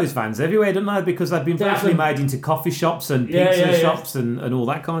see those vans everywhere, don't they? Because they've been actually made into coffee shops and pizza shops and all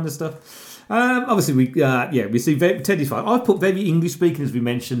that kind of stuff. Obviously, we see Teddy's fine. I've put very English speaking, as we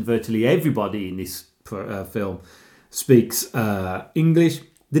mentioned. Virtually everybody in this film speaks English.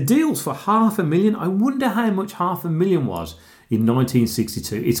 The deal's for $500,000. I wonder how much $500,000 was in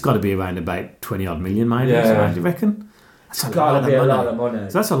 1962. It's got to be around about 20-odd million, maybe. Yeah. Do you reckon? That's a lot of money.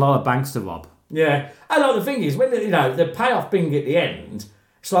 So that's a lot of banks to rob. Yeah. And like the thing is, when the payoff being at the end,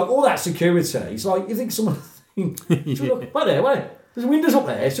 it's like all that security. It's like you think someone. Look, wait, there's windows up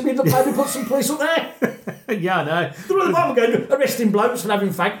there. Should we maybe put some police up there? Yeah, I know. They're at the bottom going arresting blokes for having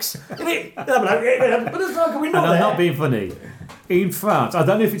fags. But there's like a window and there. I'm not being funny. In France, I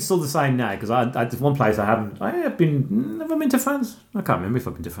don't know if it's still the same now because I one place I have never been to France. I can't remember if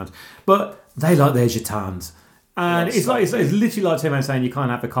I've been to France, but they like their gitans, and it's literally like turning around saying you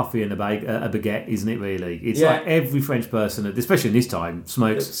can't have a coffee and a baguette, isn't it? Really, it's like every French person, especially in this time,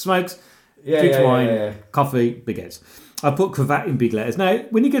 smokes, drinks wine, coffee, baguettes. I put cravat in big letters. Now,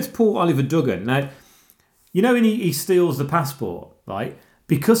 when you get to Paul Oliver Duggan, now you know when he steals the passport, right?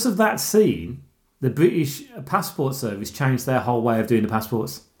 Because of that scene. The British Passport Service changed their whole way of doing the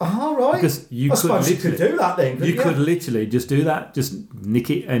passports. Oh, right. Because you could do that then. You could literally just do that, just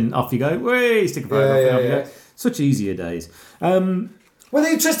nick it and off you go. Whee, stick a photograph off you go. Such easier days. Well, the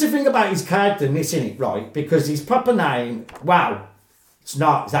interesting thing about his character in this, isn't it, right? Because his proper name, it's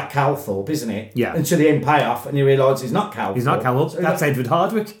that Calthorpe, isn't it? Yeah. Until the end payoff and you realise he's not Calthorpe. He's not Calthorpe. That's Edward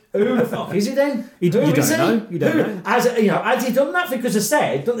Hardwick. Who the fuck is he then? You don't know. You don't know. Has he done that? Because I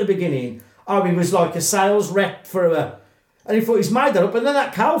said at the beginning... he was like a sales rep for and he thought he's made that up, and then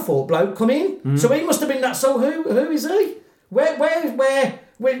that Calthorpe bloke come in. So he must have been that. So who is he? Where?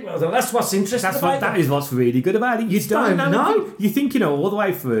 Well, that's what's interesting. That is what's really good about it. You don't know. You think you know all the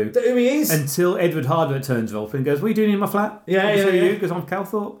way through who he is until Edward Hardwick turns up and goes, "What are you doing in my flat?" Yeah. Because I'm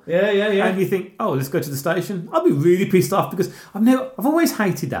Calthorpe. Yeah. And you think, "Oh, let's go to the station." I'll be really pissed off because I've always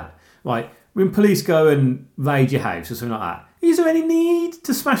hated that. Right, when police go and raid your house or something like that, is there any need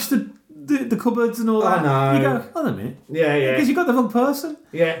to smash the cupboards and all that? I know. You go, hold on a minute. Yeah. Because you got the wrong person.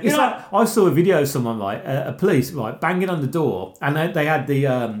 Yeah. It's like I saw a video of someone a police banging on the door, and they had the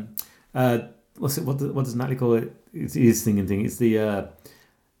what does Natalie call it? It's his thing. It's the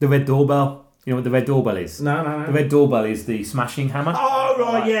red doorbell. You know what the red doorbell is? No. The red doorbell is the smashing hammer. Oh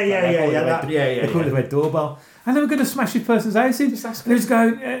right, yeah. They call it the red doorbell. And they were going to smash this person's house in. And he was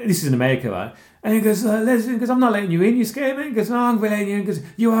going, this is in America, right? And he goes, I'm not letting you in, you scare me. He goes, no, I'm going to let you in because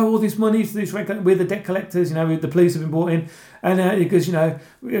you owe all this money to this we're the debt collectors, the police have been brought in. And he goes,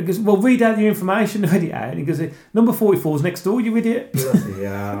 well, read out your information, read it out. And he goes, number 44 is next door, you idiot.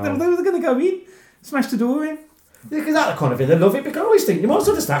 Yeah. They were going to go in, smash the door in. Because that kind of thing, they love it, because I always think, you might as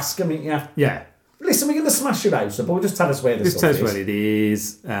well just ask them, Yeah. Listen, we're going to smash your house up, but just tell us where the stuff is. Just tell us where it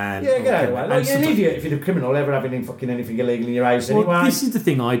is. And get out of the way. You're an idiot if you're a criminal ever having anything illegal in your house anyway. This is the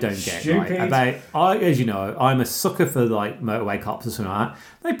thing I don't get. Stupid. Right? As you know, I'm a sucker for motorway cops or something like that.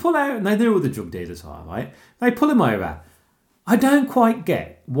 They pull out, and they know all the drug dealers are, right? They pull them over. I don't quite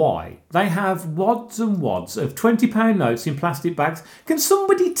get why they have wads and wads of £20 notes in plastic bags. Can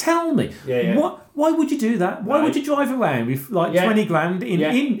somebody tell me? Why would you do that? Why would you drive around with 20 grand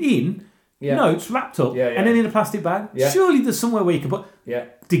in notes wrapped up and then in a plastic bag? Surely there's somewhere where you can put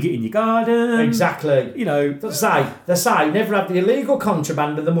dig it in your garden. Exactly. They say never have the illegal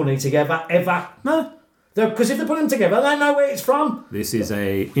contraband and the money together ever. No. Because if they put them together, they know where it's from. This is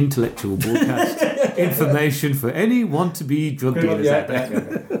a intellectual broadcast. Information for any want-to-be drug dealers out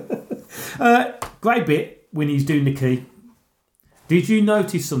there. Great bit when he's doing the key. Did you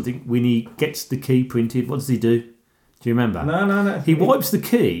notice something when he gets the key printed? What does he do? Do you remember? No. He wipes the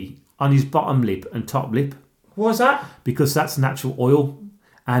key on his bottom lip and top lip. What's that? Because that's natural oil,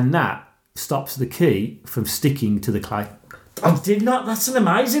 and that stops the key from sticking to the clay. I did not. That's an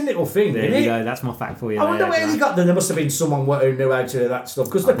amazing little thing, there isn't you it? go. That's my fact for you. I wonder where he got them. There must have been someone who knew how to do that stuff,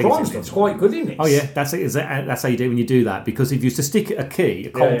 because the crime stuff's quite good, isn't it? Oh yeah, that's how you do it when you do that. Because if you used to stick a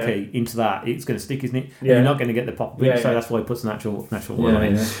cold key into that, it's going to stick, isn't it? And you're not going to get the pop. So that's why he puts natural oil on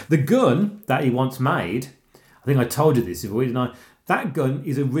it. The gun that he wants made, I think I told you this before, didn't I? That gun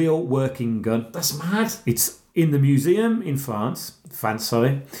is a real working gun. That's mad. It's in the museum in France,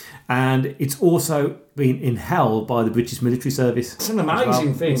 and it's also been held by the British military service. It's an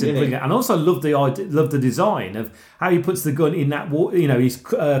amazing thing, isn't it? And also love the design of how he puts the gun in that, his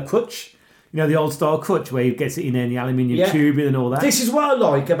crutch. The old style crutch where he gets it in there, the aluminium tubing and all that. This is what I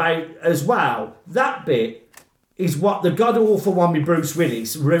like about as well. That bit is what the God Awful one with Bruce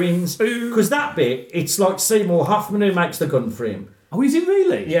Willis ruins. Because that bit, it's like Seymour Hoffman who makes the gun for him. Oh, is it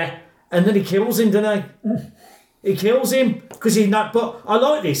really? Yeah. And then he kills him, doesn't he? He kills him because he's not. But I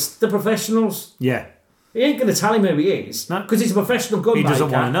like this. The professionals. Yeah. He ain't going to tell him who he is because he's a professional gun maker. He doesn't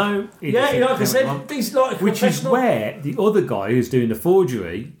want to know. Like I said, he's like a Which is where the other guy who's doing the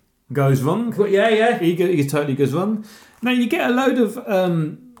forgery goes wrong. Yeah. He totally goes wrong. Now, you get a load of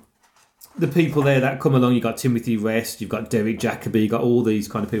the people there that come along. You've got Timothy West, you've got Derek Jacobi, you've got all these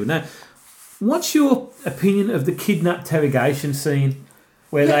kind of people. Now, what's your opinion of the kidnap interrogation scene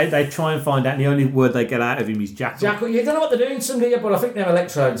where they try and find out and the only word they get out of him is Jackal? Jackal, you don't know what they're doing somewhere, but I think their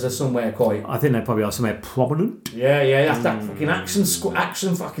electrodes are somewhere quite... I think they probably are somewhere prominent. Yeah, that's that fucking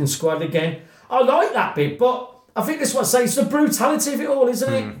action fucking squad again. I like that bit, but I think that's what I say, it's the brutality of it all,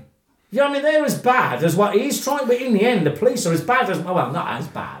 isn't it? You know what I mean? They're as bad as what he's trying, but in the end, the police are as bad as... Well, not as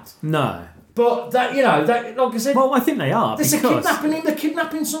bad. No. But, that like I said... Well, I think they are, There's a kidnapping, they're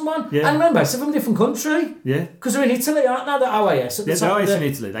kidnapping someone. Yeah. And remember, it's from a different country. Yeah. Because they're in Italy, aren't they, the OAS? At the the OAS in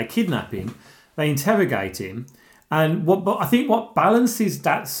Italy. They kidnap him, they interrogate him, and I think what balances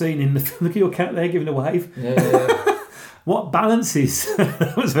that scene in the... Look at your cat there giving a wave. Yeah. What balances...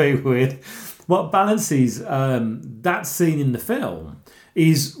 That was very weird. What balances that scene in the film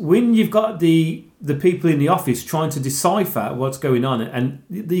is when you've got the people in the office trying to decipher what's going on, and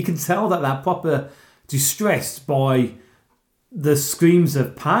you can tell that they're proper distressed by the screams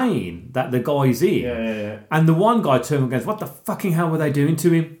of pain that the guy's in. Yeah. And the one guy turns and goes, "What the fucking hell were they doing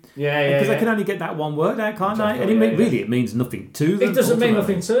to him?" Yeah. Because they can only get that one word out, can't they? And really, it means nothing to them. It doesn't mean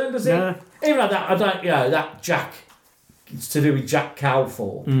nothing to them, does it? No. Even like that, I don't. That Jack. It's to do with Jack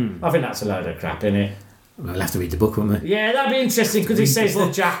Calford. I think that's a load of crap, innit? We'll have to read the book, won't we? Yeah, that'd be interesting because he says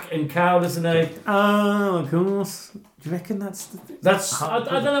the Jack and Cal, doesn't he? Oh, of course. Do you reckon that's... I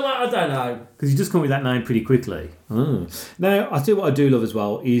don't know. I don't know. Because you just come with that name pretty quickly. Oh. Now, I tell you what I do love as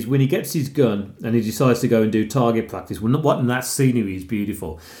well is when he gets his gun and he decides to go and do target practice. What in that scenery is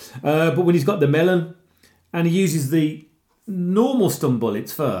beautiful. But when he's got the melon and he uses the normal stun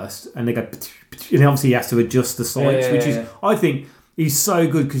bullets first and they go... And obviously he has to adjust the sights, which is, I think... He's so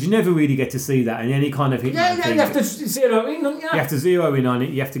good because you never really get to see that in any kind of Hitman thing. You have to zero in on it. You have to zero in on it.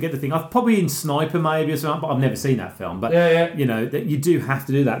 You have to get the thing. I've probably in Sniper maybe or something, but I've never seen that film. But that you do have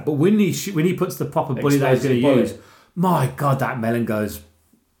to do that. But when he puts the proper bullet that he's going to use, my God, that melon goes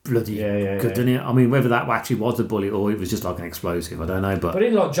bloody good, doesn't it? I mean, whether that actually was a bullet or it was just like an explosive, I don't know. But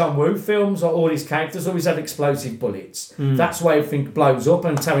in like John Woo films, all his characters always have explosive bullets. That's why everything blows up,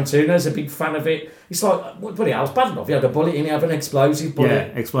 and Tarantino's a big fan of it. It's like, bloody hell, it's bad enough. You had a bullet in, you have an explosive bullet.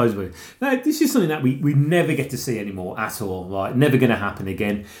 Yeah, explosive bullet. Now, this is something that we never get to see anymore at all, right? Never going to happen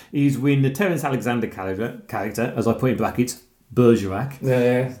again. Is when the Terence Alexander character, as I put in brackets,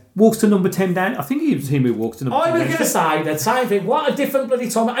 Bergerac, walks to number 10 down. I think it was him who walks to number 10 down. I was going to say that same thing. What a different bloody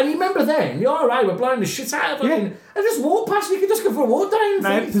time. And you remember then, the IRA were blowing the shit out of them. And just walk past, you could just go for a walk down.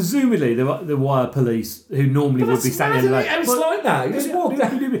 Now, presumably, the wire police, who normally would be standing there. It's like that. You just walk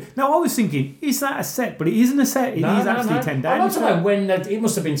down. Now, I was thinking, is that a set? But it isn't a set. It is actually 10 down. I don't know when it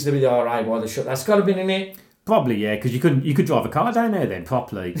must have been to do with the IRA why they shut. That's got to have been in it. Probably, yeah, because you could drive a car down there then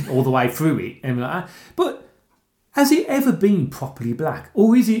properly, all the way through it. And like that. But... has it ever been properly black?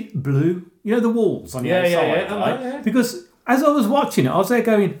 Or is it blue? You know, the walls on the outside, right? Because as I was watching it, I was there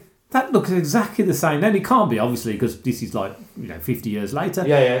going, that looks exactly the same. Then it can't be, obviously, because this is like, 50 years later.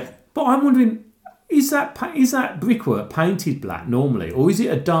 Yeah. But I'm wondering, is that brickwork painted black normally? Or is it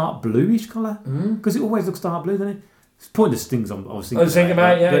a dark bluish colour? Because it always looks dark blue, doesn't it? It's pointless things I was thinking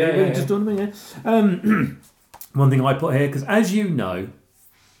about. Just done me, one thing I put here, because as you know,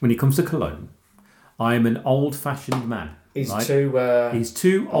 when it comes to cologne, I am an old-fashioned man. He's right?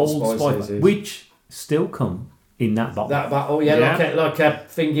 two old spices, which still come in that bottle. That bottle, like a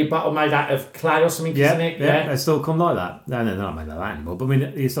thingy bottle made out of clay or something, isn't it? Yeah, they still come like that. No, they're not made like that anymore. But I mean,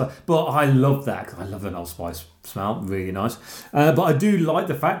 it's like, but I love that because I love an Old Spice smell, really nice. But I do like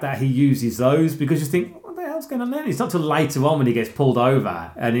the fact that he uses those because you think, what the hell's going on there? It's not till later on when he gets pulled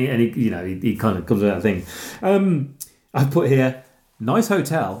over and he kind of comes with that thing. I put here, nice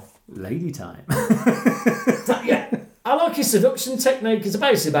hotel. Lady time. I like his seduction technique. It's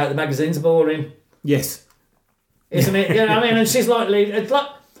basically about the magazine's boring. Yes. Isn't it? You know what I mean? And she's like,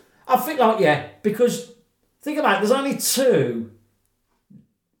 I think because think about it, there's only two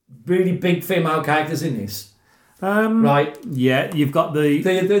really big female characters in this. Right. Yeah, you've got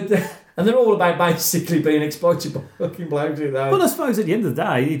and they're all about basically being exploited by fucking blokes, you know. Well, I suppose at the end of the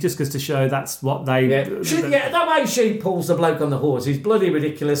day, it just goes to show that's what they... That way she pulls the bloke on the horse. He's bloody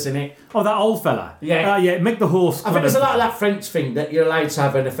ridiculous, isn't it? Oh, that old fella. Yeah. Yeah, make the horse... I think there's a lot of that French thing that you're allowed to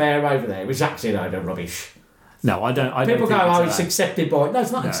have an affair over there, which is actually a load of rubbish. No, I don't. People go, think it's accepted by... No,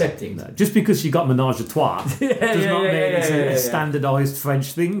 it's not accepted. No. Just because you got menage a trois does not mean it's a standardised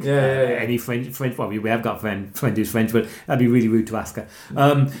French thing. Any French... Well, we have got a friend who's French, but that'd be really rude to ask her.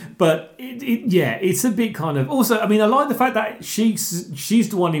 But, it's a bit kind of... Also, I mean, I like the fact that she's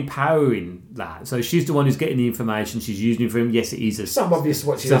the one empowering that. So she's the one who's getting the information. She's using it for him. Yes, it is. It's not obvious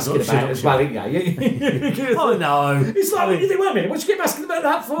what she's asking about as well, isn't it? Oh, no. It's like, wait a minute, what you keep asking about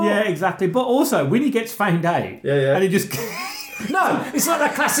that for? Yeah, exactly. But also, when he gets found out... And he just... No, it's like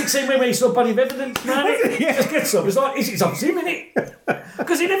that classic scene where he saw body of evidence, man. It just gets up. It's like, it's obviously him, isn't it?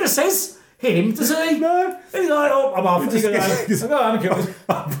 Because he never says him, does he? No. He's like, oh, I'm off. I go home and kill him.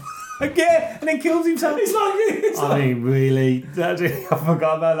 Again, and then kills himself. I mean, really? I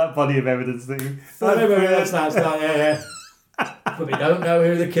forgot about that body of evidence thing. I remember that's nice. Yeah. But we don't know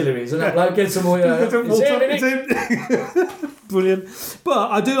who the killer is, and that bloke gets some more. It's him. Brilliant.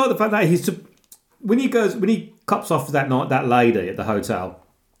 But I do like the fact that when he cops off that lady at the hotel,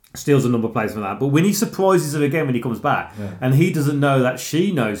 steals a number plate from that. But when he surprises her again when he comes back, and he doesn't know that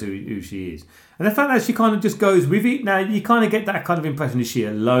she knows who she is. And the fact that she kind of just goes with it. Now, you kind of get that kind of impression. Is she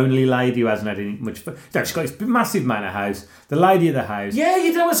a lonely lady who hasn't had any much fun? No, she's got this massive manor house. The lady of the house. Yeah,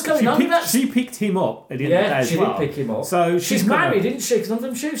 you know what's going on. She picked him up at the end of the day as well. Yeah, she did pick him up. So she's married, isn't she? Because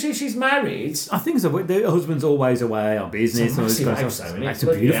I'm sure she's married. I think so. The husband's always away on business. It's a massive house, though, isn't it? It's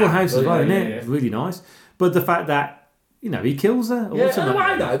a beautiful house as well, isn't it? It's really nice. But the fact that, he kills her. Yeah,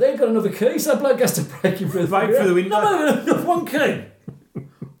 I know. They've got another key, so that bloke has to break him through the window. No, one key.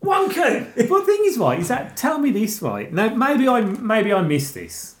 One key. But the thing is, right, is that, tell me this, right? Now, maybe I missed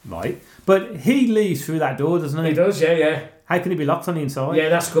this, right? But he leaves through that door, doesn't he? He does, yeah. How can he be locked on the inside? Yeah,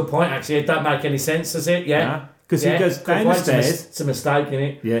 that's a good point, actually. It don't make any sense, does it? Yeah. Because he goes down the stairs. It's a mistake, isn't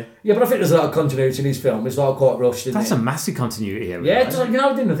it? Yeah. Yeah, but I think there's a lot of continuity in his film. It's like quite rushed, isn't it? That's a massive continuity here. Yeah, I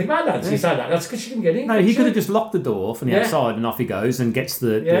didn't think about that. She said that. That's because she didn't get in. No, he could have just locked the door from the outside and off he goes and gets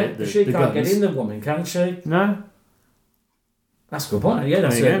the she can't guns. get in, the woman, can she? No. That's a good point. Yeah,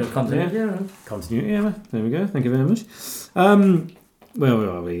 that's a continuity. Yeah. Continuity, yeah. There we go. Thank you very much. Where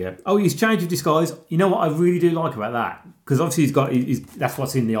are we? Oh, he's changed of disguise. You know what I really do like about that? Because obviously that's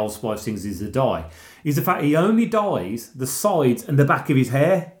what's in the Old Spice things is the dye. Is the fact he only dyes the sides and the back of his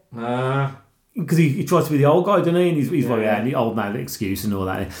hair. Because he tries to be the old guy, doesn't he? And he's the old man excuse and all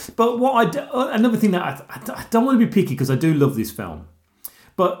that. But another thing that I don't want to be picky because I do love this film.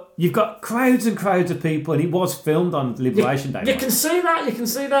 But you've got crowds and crowds of people, and it was filmed on Liberation Day. You can see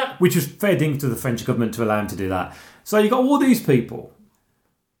that. Which was fair ding to the French government to allow him to do that. So you've got all these people.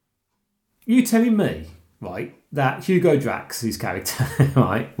 You telling me, right, that Hugo Drax, his character,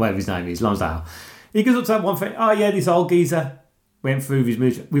 right, whatever his name is, Lonsdale, he goes up to that one thing, this old geezer went through his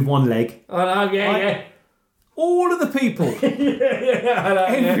moves with one leg. Oh, no, yeah. All of the people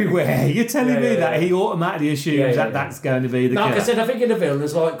everywhere. You're telling me that he automatically assumes that's going to be the case. Like I said, I think in the film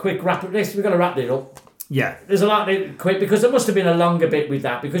there's like quick wrap up. We've got to wrap this up. Yeah. There's a lot quick because there must have been a longer bit with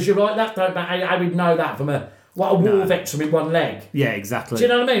that because you're right. I would know that from a war veteran with one leg. Yeah, exactly. Do you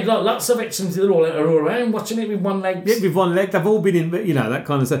know what I mean? Like, lots of veterans are all around watching it with one leg. Yeah, with one leg. They've all been in, that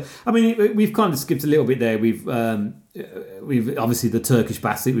kind of stuff. I mean, we've kind of skipped a little bit there. We've obviously the Turkish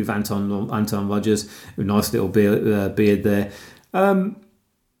bastard with Anton Rogers, with a nice little beard there. I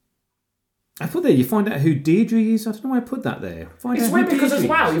put there, you find out who Deirdre is. I don't know why I put that there. It's weird because as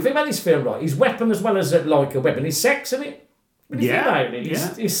well, you think about this film, right? His weapon as well as like a weapon is sex, isn't it?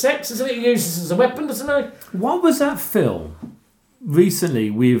 His sex, isn't it? He uses it as a weapon, doesn't he? What was that film recently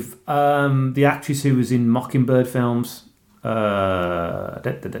with the actress who was in Mockingbird films?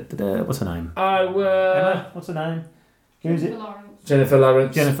 What's her name? Emma? What's her name? Who's it? Jennifer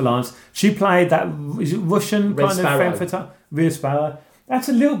Lawrence. Jennifer Lawrence. She played that. Is it Russian Red kind Sparrow. of femme fatale? Red Sparrow. That's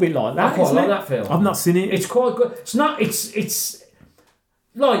a little bit like that. I quite like that film. I've not seen it. It's quite good. It's not. It's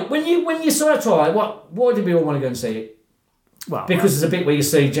like when you saw it. Why did we all want to go and see it? Well, because there's a bit where you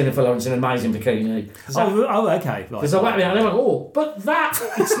see Jennifer Lawrence in an amazing bikini. Okay. There's a wet. I went, but that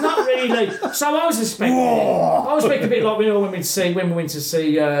it's not really. So I was expecting. I was expecting a bit like when we went to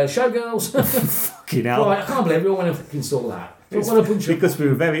see Showgirls. Fucking hell! Right, I can't believe we all went and fucking saw that. Because we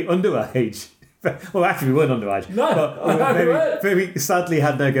were very underage. Well, actually, we weren't underage. No, but we were very sadly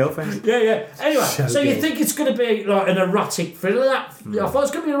had no girlfriends. Yeah. Anyway, so you good. think it's going to be like an erotic thriller? I thought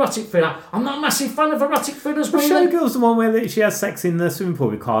it's going to be an erotic thriller. I'm not a massive fan of erotic thrillers. Well, Really. Showgirl's the one where she has sex in the swimming pool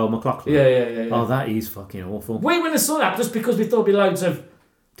with Kyle MacLachlan. Yeah. Oh, that is fucking awful. We went and saw that just because we thought there'd be loads of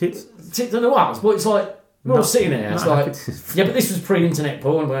Tits. tits on the walls, but it's like we're all sitting there. It's not like, yeah, but this was pre-internet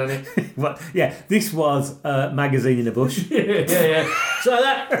porn, wasn't it? Well, yeah, this was a magazine in a bush. yeah. So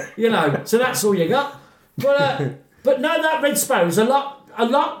that so that's all you got. But no, that Red Sparrow's a lot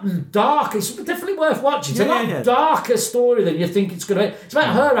darker. It's definitely worth watching. It's a lot darker story than you think it's going to be. It's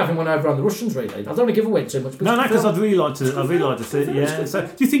about her having one over on the Russians, really. I don't want to give away too much. No, because I'd really like to see it. Yeah. So,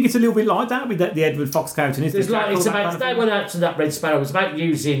 do you think it's a little bit like that with the Edward Fox character? It's about they went out to that Red Sparrow. It's about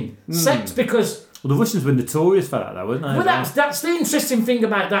using sex because. Well, the Russians were notorious for that, though, weren't they? Well, that's the interesting thing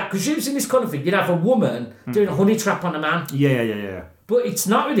about that, because using this kind of thing, you'd have a woman doing a honey trap on a man. Yeah. But it's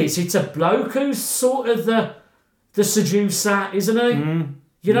not really. It's a bloke who's sort of the seducer, isn't he?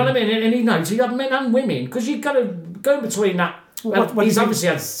 You know what I mean? And he knows you have men and women, because you've got to go in between that. He's obviously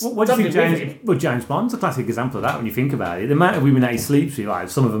had. What do you think, James Bond's a classic example of that when you think about it. The amount of women that he sleeps with, like,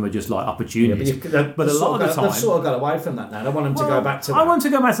 some of them are just like opportunities. But a lot of the time, they've sort of got away from that now. I want them to go back to that. I want to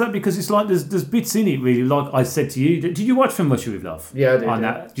go back to that because it's like there's bits in it really. Like I said to you, did you watch From Russia with Love? Yeah, I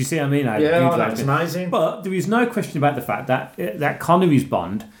did. Do you see what I mean? Yeah, it's amazing. But there is no question about the fact that Connery's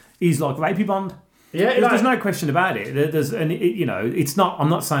Bond is like rapey Bond. Yeah, there's no question about it. It's not. I'm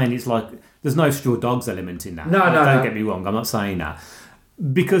not saying it's like there's no straw dogs element in that. No. Don't get me wrong. I'm not saying that.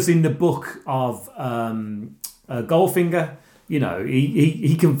 Because in the book of Goldfinger,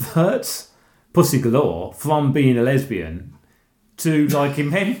 he converts Pussy Galore from being a lesbian to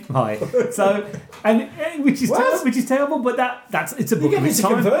liking men, right? So, which is terrible, but it's a book of its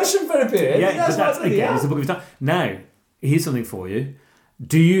time. It's a conversion therapy. Yeah, but that's again, it's a book of its time. Now, here's something for you.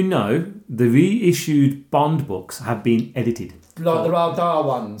 Do you know the reissued Bond books have been edited? Like the Radar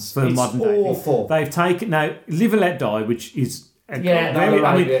ones. For modern day. Awful. They've taken now Live and Let Die, which is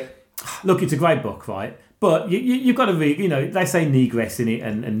look, it's a great book, right? But you've got to read, they say negress in it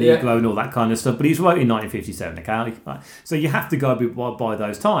and negro and all that kind of stuff, but he's wrote in 1957, okay? Right? So you have to go by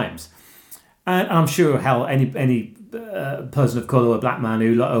those times. And I'm sure any person of colour or black man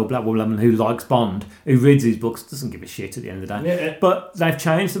or black woman who likes Bond, who reads these books, doesn't give a shit at the end of the day. Yeah. But they've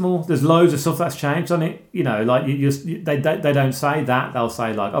changed them all. There's loads of stuff that's changed on it. Like they don't say that. They'll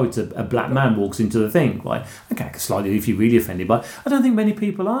say like, oh, it's a black man walks into the thing. Like, okay, slightly if you're really offended, but I don't think many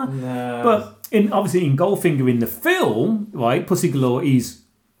people are. No. But obviously in Goldfinger in the film, right, Pussy Galore is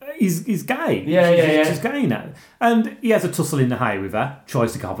gay. She's gay now, and he has a tussle in the hay with her.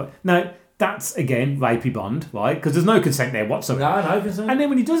 Tries to cover it. Now, that's, again, rapey Bond, right? Because there's no consent there whatsoever. No consent. And then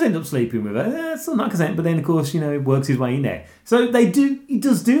when he does end up sleeping with her, it's still not consent, but then, of course, he works his way in there. So he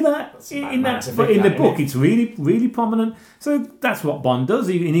does do that. But in the book, it's really, really prominent. So that's what Bond does.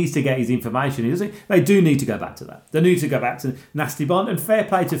 He needs to get his information, doesn't he? They do need to go back to that. They need to go back to Nasty Bond, and fair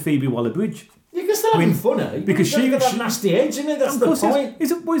play to Phoebe Waller-Bridge. You can still have funny. Because she got that nasty edge, isn't it? That's the point.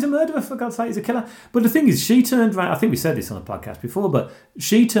 He's a murderer, for God's sake. He's a killer. But the thing is, she turned around. I think we said this on the podcast before, but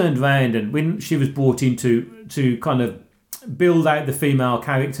she turned around, and when she was brought in to kind of build out the female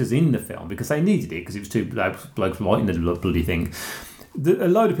characters in the film, because they needed it, because it was two blokes writing the bloody thing. A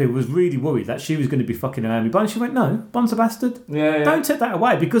load of people was really worried that she was going to be fucking around with Bond. She went, no, Bond's a bastard. Yeah. Don't take that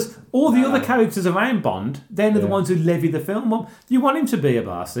away, because all the other characters around Bond, they're the ones who levy the film up. You want him to be a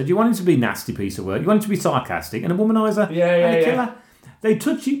bastard. You want him to be a nasty piece of work. You want him to be sarcastic and a womanizer and a killer. They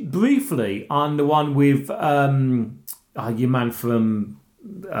touch it briefly on the one with your man from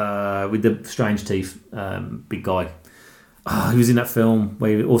with the strange teeth, big guy. He was in that film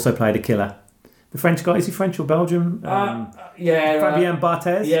where he also played a killer. The French guy, is he French or Belgium? Fabien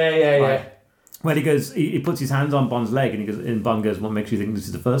Barthez. Yeah. Where he goes, he puts his hands on Bond's leg, and Bond goes, "What makes you think this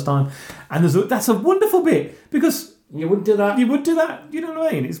is the first time?" And that's a wonderful bit, because you would do that. You would do that. You know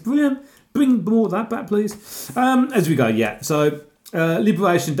what I mean? It's brilliant. Bring more of that back, please. As we go, yeah. So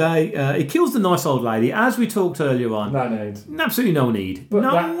Liberation Day, he kills the nice old lady, as we talked earlier on. No need. Absolutely no need. But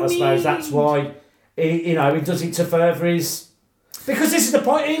I suppose that's why he does it to further his. Because this is the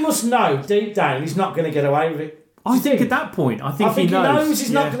point. He must know deep down he's not going to get away with it. I think at that point, I think he knows he's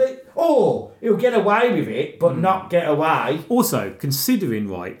not going to. Or he'll get away with it, but not get away. Also, considering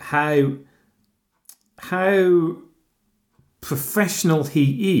how professional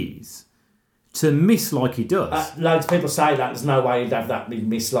he is to miss like he does. Loads of people say that there's no way he'd have that big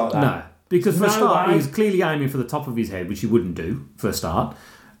miss like that. No, because for a start, he was clearly aiming for the top of his head, which he wouldn't do for a start.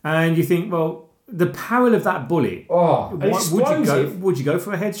 And you think, well, the power of that bullet. Oh, explosive. Would you go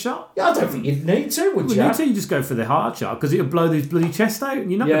for a headshot? Yeah, I don't think you'd need to, would you? You just go for the hard shot because it'll blow this bloody chest out,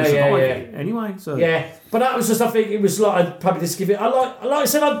 and you're not going to survive it anyway. So but that was just, I think it was like, I'd probably just give it. Like I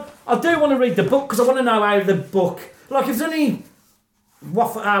said, I do want to read the book because I want to know how the book. Like, if there's any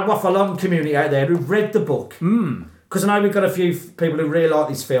waffle on community out there who've read the book, because I know we've got a few people who really like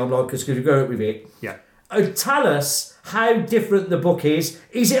this film, like, because we grew up with it. Yeah. Tell us how different the book is.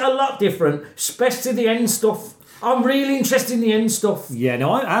 Is it a lot different, especially the end stuff? I'm really interested in the end stuff. Yeah, no,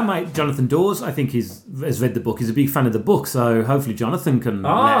 our mate Jonathan Dawes, I think has read the book. He's a big fan of the book, so hopefully Jonathan can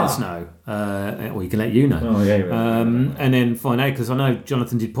let us know, or he can let you know. Oh, yeah, and then find out, because I know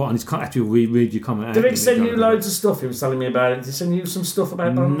Jonathan did put on his actually read your comment. Did he send you loads of stuff? He was telling me about it. Did he send you some stuff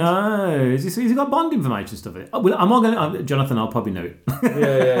about Bond? No, has he got Bond information stuff? I'm not going to. Jonathan, I'll probably know it.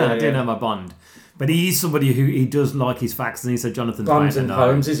 Yeah. I do know my Bond. But he's somebody who he does like his facts, and he said Jonathan's Bonds and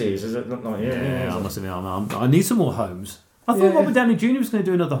Holmes, is he? Is it not? I must admit, I need some more Holmes. I thought Robert Downey Jr. was going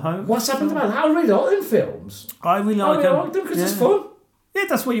to do another Holmes. What's happened to that? I really like them films. I really like them because it's fun. Yeah,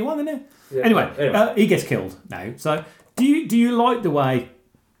 that's what you want, isn't it? Yeah. Anyway. He gets killed now. So do you like the way?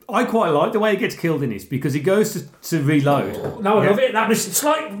 I quite like the way he gets killed in this because he goes to reload. No, I love it. It's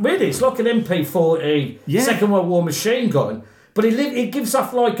like really, it's like an MP40 Second World War machine gun. But it gives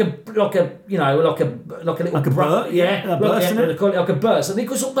off like a little burst, like a burst, and it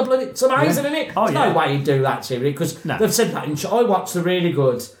goes up the bloody. It's amazing, isn't it? There's no way you do that, Terry, because they've said that. I watched the really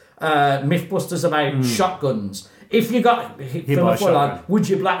good Mythbusters about shotguns. If you got hit from a full-on, would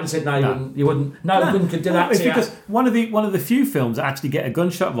you black and said no, you wouldn't? No, gun could do that. It's because one of the few films that actually get a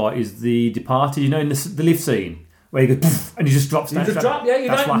gunshot right is The Departed. You know, in the lift scene. Where you go, and he just drops down. You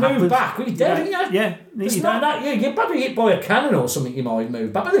don't move back. You're dead, yeah. It's not that. Yeah, you're probably hit by a cannon or something. You might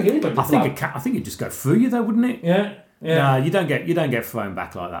move back. I think it'd just go through you, though, wouldn't it? Yeah. No, you don't get thrown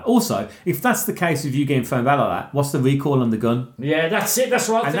back like that. Also, if that's the case of you getting thrown back like that, what's the recoil on the gun? Yeah, that's it. That's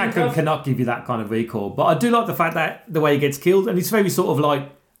right. And that gun cannot give you that kind of recoil. But I do like the fact that the way he gets killed, and it's very sort of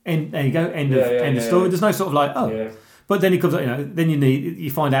like, end of story. There's no sort of like, Yeah. But then he comes, then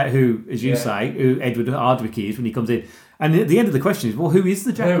you find out who, as you say, who Edward Hardwicke is when he comes in. And at the end of the question is, well, who is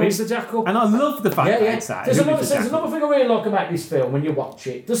the Jackal? Who is the Jackal? And I love the fact that it's that. There's another thing I really like about this film when you watch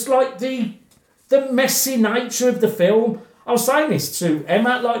it. Just like the messy nature of the film. I was saying this to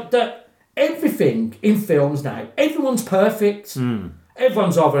Emma, like that everything in films now, everyone's perfect.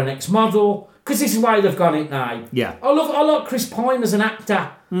 Everyone's either an ex-model, because this is the way they've gone it now. Yeah. I like Chris Pine as an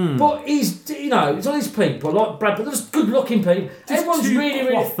actor. But he's all these people like Brad, but there's good-looking people. Everyone's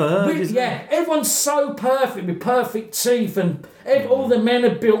really, everyone's so perfect with perfect teeth, and all the men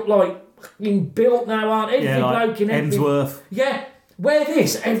are built now, aren't every bloke in everything. Hemsworth. Yeah. Where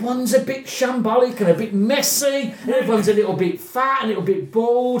everyone's a bit shambolic and a bit messy. Everyone's a little bit fat, a little bit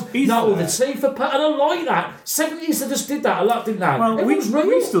bald. Not all the teeth are and I like that. 70s they just did that a lot, didn't they? Well,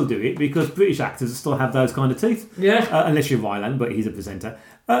 we still do it because British actors still have those kind of teeth. Yeah. Unless you're Ryland, but he's a presenter.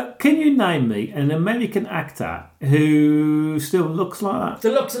 Can you name me an American actor who still looks like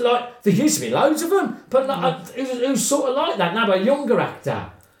that? There used to be loads of them, but who's sort of like that now, a younger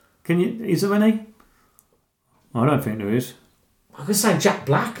actor. Is there any? I don't think there is. I could say Jack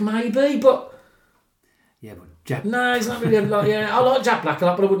Black, maybe, but... Yeah, but Jack... No, he's not really a lot, I like Jack Black a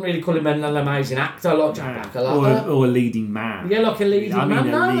lot, but I wouldn't really call him an amazing actor. I like Jack Black a lot. Or a leading man. Yeah, like a leading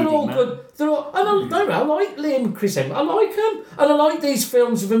man. No, they're all good. I like Liam and Chris Hemsworth. I like them. And I like these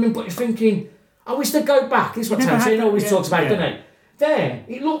films with him, but you're thinking, I wish they'd go back. This is what Tarantino always talks about, doesn't he? There,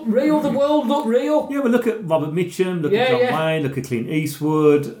 it looked real, the world looked real. Yeah, well, look at Robert Mitchum, look at John Wayne, look at Clint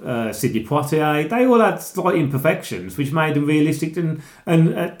Eastwood, Sidney Poitier. They all had slight imperfections, which made them realistic and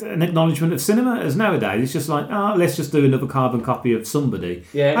an acknowledgement of cinema. As nowadays, it's just like, let's just do another carbon copy of somebody.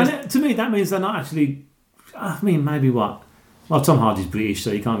 Yeah, and to me, that means they're not actually. I mean, maybe what? Well, Tom Hardy's British,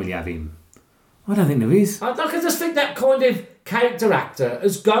 so you can't really have him. I don't think there is. I just think that kind of character actor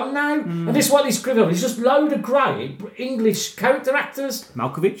has gone now. And this is what he's criminal. He's just load of great English character actors.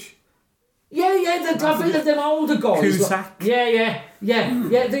 Malkovich? I think of them older guys. Cusack?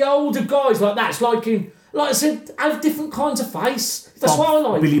 The older guys like that. It's like I said, have different kinds of face. That's what I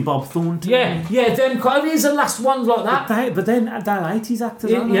like. Billy Bob Thornton. Yeah, them kind. He's the last ones like that. But then they're 80s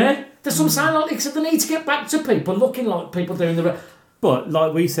actors, aren't they? Yeah, that's what I'm saying. Like, except they need to get back to people looking like people doing the. But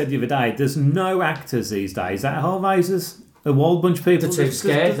like we said the other day, there's no actors these days that are Hellraisers. A wild bunch of people. They're too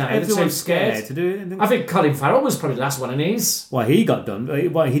scared now. Everyone's scared to do it. I think Colin Farrell was probably the last one in his. Well, he got done.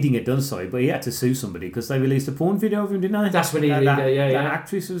 Well, he didn't get done, sorry, but he had to sue somebody because they released a porn video of him, didn't they? That's when that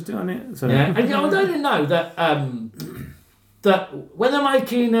actress was doing it. So. Yeah, and I don't know that that when they're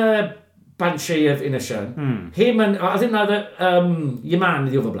making Banshee of Inisherin. Him and I didn't know that your man,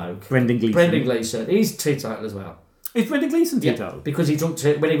 the other bloke, Brendan Gleeson. He's teetotal as well. Is Brendan Gleeson teetotal? Because he drunk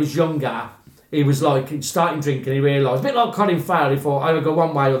when he was younger. He was like starting drinking. He realised a bit like Colin Farrell. He thought I either go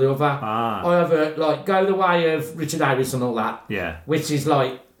one way or the other. I either like go the way of Richard Harris and all that. Yeah, which is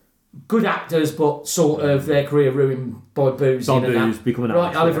like good actors, but sort of their career ruined by boozing and that. Becoming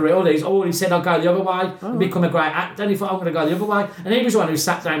right, Oliver Reed. Or he said I'll go the other way and become a great actor. And he thought I'm going to go the other way. And he was the one who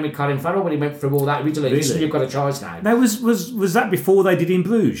sat down with Colin Farrell when he went through all that originally. He said you've got a choice now. Now was that before they did In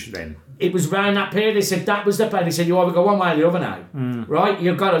Bruges then? It was round that period. They said that was the plan. He said you either go one way or the other now, right?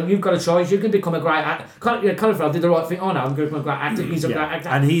 You've got a choice. You can become a great actor. Colin Farrell did the right thing. Oh no, I'm going to become a great actor. He's a great actor,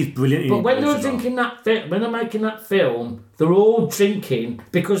 and he's brilliant. But when they're drinking when they're making that film, they're all drinking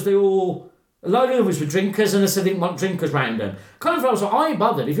because they all. A load of us were drinkers, and they said they didn't want drinkers round them. Colin Farrell was like, I ain't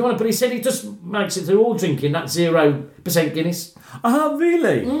bothered if you want to, but he said he just makes it they're all drinking that 0% Guinness. Oh,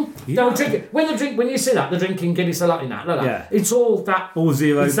 really? They'll drink when you see that they're drinking Guinness a lot in that. Like that. Yeah. It's all that. All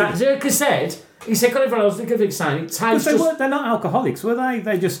zero. It's that zero. Because he said Colin Farrell was thinking of saying it tastes they're not alcoholics, were they?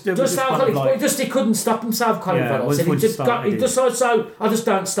 They just alcoholics. Like, but he couldn't stop himself. Colin Farrell said he decided so I just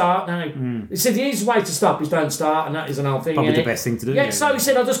don't start now. He said the easiest way to stop is don't start, and that is an old thing. Probably the best thing to do. Yeah. So he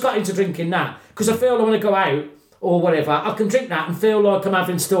said I just got into drinking that because I feel I want to go out or whatever. I can drink that and feel like I'm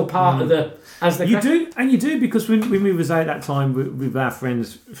having still part of the you do because when we was out that time with our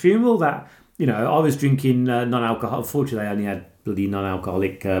friend's funeral, that I was drinking non-alcoholic. Fortunately, I only had bloody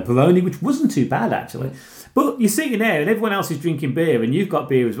non-alcoholic Peroni, which wasn't too bad actually. But you're sitting there and everyone else is drinking beer and you've got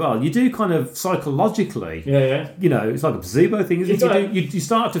beer as well. You do kind of psychologically, it's like a placebo thing, isn't it? You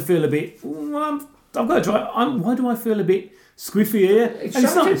start to feel a bit. I've got to try. Why do I feel a bit squiffy here?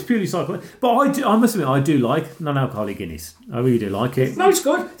 It's purely psychological. But I must admit, I do like non-alcoholic Guinness. I really do like it. No, it's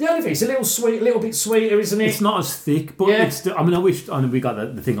good. The only thing, it's a little bit sweeter, isn't it? It's not as thick, but it's still, I wish. We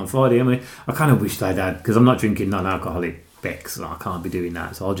got the thing on Friday. I kind of wish they'd had, because I'm not drinking non-alcoholic Beck's. I can't be doing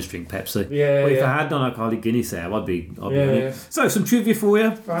that, so I'll just drink Pepsi. But if I had non-alcoholic Guinness there, I'd be on it. So some trivia for you.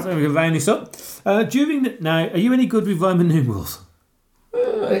 Right. So we can round this up. Now, are you any good with Roman numerals?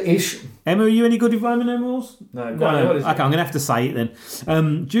 Ish. Emma, are you any good with Roman numerals? No. Okay, I'm going to have to say it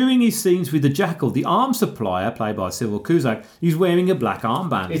then. During his scenes with the Jackal, the arms supplier, played by Cyril Cusack, is wearing a black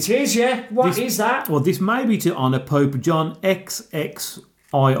armband. It is, yeah. What is that? Well, this may be to honour Pope John XXIII,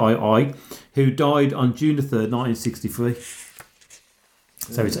 who died on June the 3rd, 1963.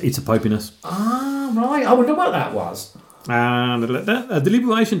 So it's a popiness. Ah, right. I wonder what that was. The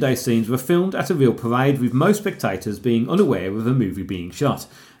Liberation Day scenes were filmed at a real parade, with most spectators being unaware of a movie being shot.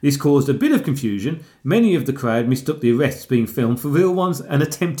 This caused a bit of confusion. Many of the crowd mistook the arrests being filmed for real ones and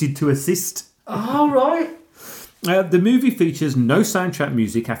attempted to assist. Oh, right. The movie features no soundtrack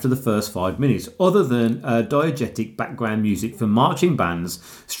music after the first 5 minutes, other than diegetic background music from marching bands,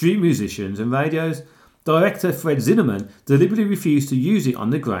 street musicians and radios. Director Fred Zinnemann deliberately refused to use it on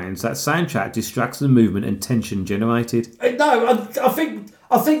the grounds that soundtrack distracts the movement and tension generated. No, I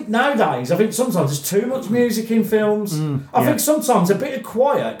think nowadays, sometimes there's too much music in films. I think sometimes a bit of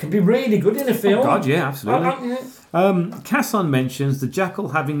quiet can be really good in a film. Oh God, yeah, absolutely. Casson mentions the Jackal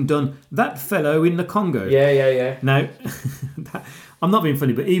having done That Fellow in the Congo. Yeah. Now, I'm not being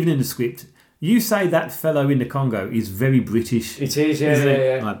funny, but even in the script, you say That Fellow in the Congo is very British. It is,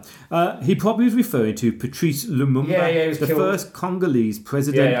 yeah. Right. He probably was referring to Patrice Lumumba, the first Congolese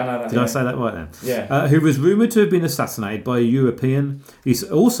president. Yeah, I know that. Did I say that right then? Yeah. Who was rumoured to have been assassinated by a European. This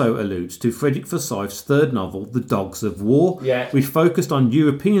also alludes to Frederick Forsyth's third novel, The Dogs of War, which focused on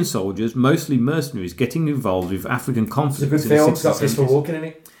European soldiers, mostly mercenaries, getting involved with African conflicts. It's a good film. It's got Christopher Walken in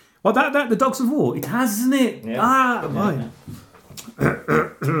it. Well, that The Dogs of War, it has, isn't it? Yeah. Right.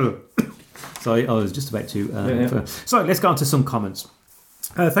 Sorry, I was just about to... So, let's go on to some comments.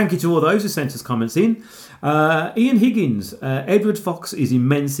 Thank you to all those who sent us comments in. Ian Higgins, Edward Fox is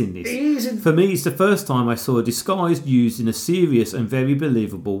immense in this. For me, it's the first time I saw a disguise used in a serious and very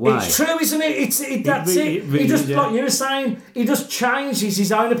believable way. It's true, isn't it? That's it. He just, like you were saying, he just changes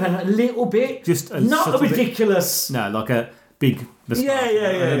his own opinion a little bit. Just not a ridiculous... No, like a big...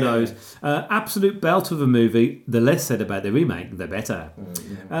 Yeah. Absolute belt of a movie. The less said about the remake, the better.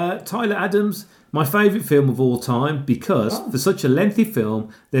 Tyler Adams, my favourite film of all time, because for such a lengthy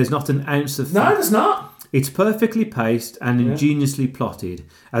film, there's not an ounce of fat. No, there's not. It's perfectly paced and ingeniously plotted,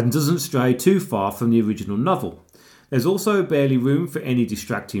 and doesn't stray too far from the original novel. There's also barely room for any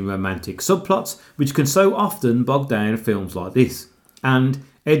distracting romantic subplots, which can so often bog down films like this. And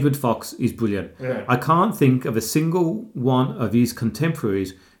Edward Fox is brilliant. Yeah. I can't think of a single one of his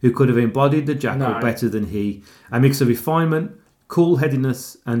contemporaries who could have embodied the Jackal better than he. A mix of refinement,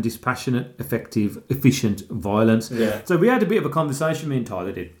 cool-headedness and dispassionate, effective, efficient violence. Yeah. So we had a bit of a conversation, me and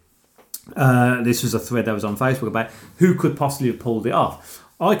Tyler did. this was a thread that was on Facebook about who could possibly have pulled it off.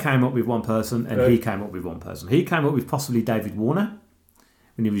 I came up with one person, and he came up with one person. He came up with possibly David Warner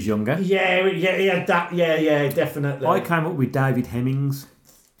when he was younger. Yeah, definitely. I came up with David Hemmings.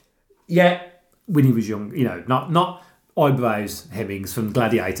 Yeah. When he was young, not eyebrows Hemmings from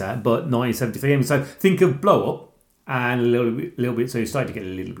Gladiator, but 1973 Hemmings. So think of Blow Up and a little bit. So you started to get a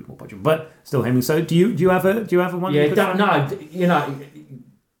little bit more budget, but still Hemmings. So do you have a one? Yeah,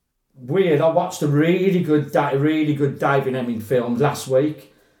 weird. I watched a really good David Hemmings film last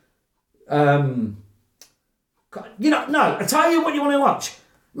week. I tell you what you want to watch.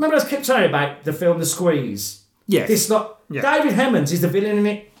 Remember I kept saying about the film The Squeeze? Yes. David Hemmings is the villain in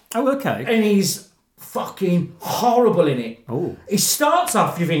it. Oh, okay. And he's fucking horrible in it. Oh. He starts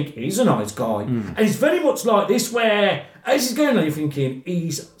off, you think, he's a nice guy. And it's very much like this where, as he's going on, you're thinking,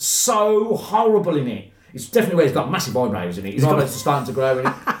 he's so horrible in it. It's definitely where he's got massive eyebrows in it. His eyebrows are starting to grow in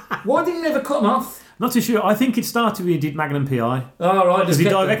it. Why did he never cut them off? Not too sure. I think it started when he did Magnum P.I. Oh, right. Because he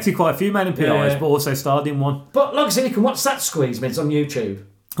directed quite a few Magnum P.I.s, but also starred in one. But like I said, you can watch that Squeeze, man. It's on YouTube.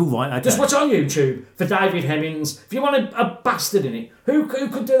 Oh, right, okay. Just watch on YouTube for David Hemmings. If you want a bastard in it, who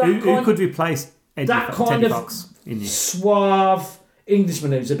could do that? Who could replace Teddy Fox in it? Suave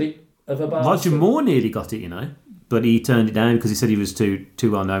Englishman who's a bit of a bastard. Roger Moore nearly got it, but he turned it down because he said he was too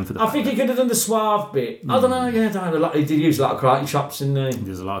well known for that. I think he could have done the suave bit. I don't know. He did use a lot of karate chops in there.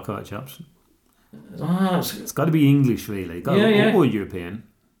 There's a lot of karate chops. Oh, it's got to be English, really. Or European.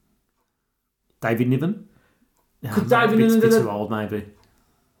 David Niven. Could David Niven do too old, maybe.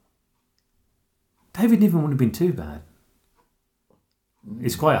 David Niven wouldn't have been too bad.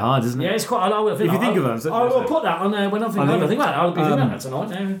 It's quite hard, isn't it? Yeah, it's quite hard. If you think of it, I'll put that on there when I think about it. I'll be thinking about that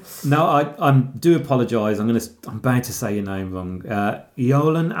tonight. No, I do apologise. I'm bound to say your name wrong.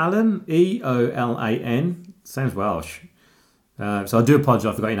 Eolan Allen, Eolan. Sounds Welsh. So I do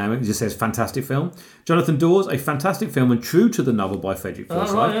apologise, I forgot your name. It just says fantastic film. Jonathan Dawes, a fantastic film and true to the novel by Frederick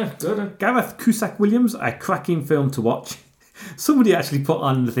Forsyth. Right, yeah, good. Gareth Cusack Williams, a cracking film to watch. Somebody actually put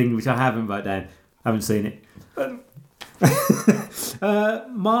on the thing which I haven't wrote down. Haven't seen it.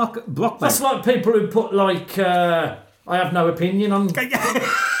 Mark Brockbank. That's like people who put I have no opinion on.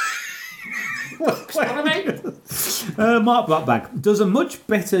 What I mean? Mark Brockbank does a much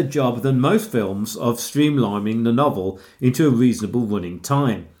better job than most films of streamlining the novel into a reasonable running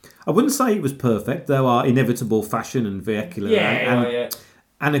time. I wouldn't say it was perfect. There are inevitable fashion and vehicular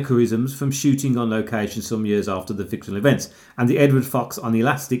anachronisms from shooting on location some years after the fictional events. And the Edward Fox on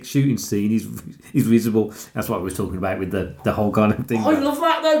elastic shooting scene is reasonable. That's what we were talking about with the whole kind of thing. I love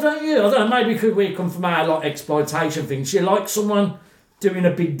that though, don't you? I don't know, maybe because we come from our exploitation things. You like someone doing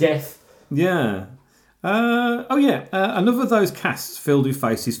a big death. Yeah. Another of those casts filled with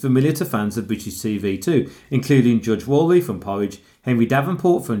faces familiar to fans of British TV too, including Judge Wally from Porridge, Henry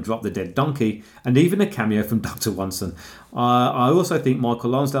Davenport from Drop the Dead Donkey, and even a cameo from Dr. Watson. I also think Michael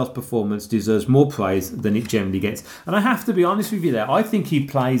Lonsdale's performance deserves more praise than it generally gets. And I have to be honest with you there, I think he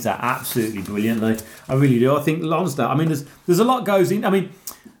plays that absolutely brilliantly. I really do. I think Lonsdale, there's a lot goes in.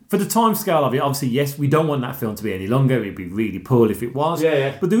 For the time scale of it, obviously, yes, we don't want that film to be any longer. It'd be really poor if it was.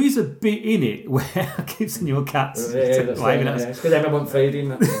 Yeah. But there is a bit in it where I keep saying your cats. Yeah, that's right. It's because everyone feeding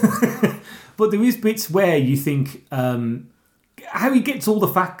that. But there is bits where you think how he gets all the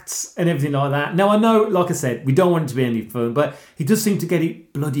facts and everything like that. Now, I know, like I said, we don't want it to be any fun, but he does seem to get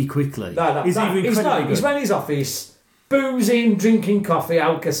it bloody quickly. He's in his office, boozing, drinking coffee,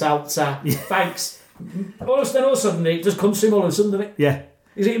 Alka-Seltzer, thanks. All of a sudden, it just comes to him all of a sudden, doesn't it? Yeah.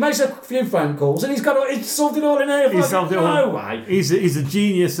 He makes a few phone calls and he's solved it all in there. No way. He's a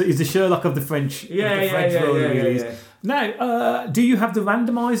genius. He's the Sherlock of the French. Yeah. Now, do you have the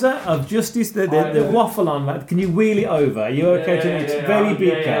randomizer of justice? The waffle on that? Can you wheel it over? Are you okay? It's very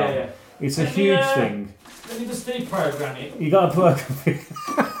big, Cal. Yeah. It's a huge thing. Let me just deprogram it. You got to program it.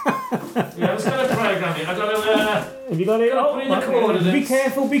 Yeah, I was going to program it. I got to. Have you got it? Be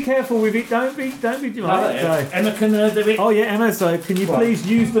careful with it. Don't be Emma can do it. Oh yeah, Emma. So can you please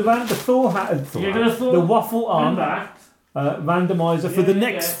use the waffle on randomizer for the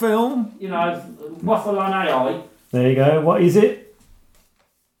next film? Waffle on AI. There you go. What is it?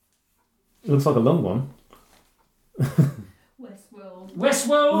 It looks like a long one.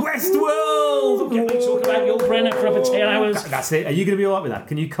 Westworld. Get me talking about Yul Brynner for up 10 hours. That's it. Are you going to be alright with that?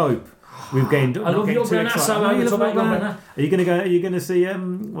 Can you cope? We've gained. I love Yul Brynner, so I love Yul Brynner. Are you going to see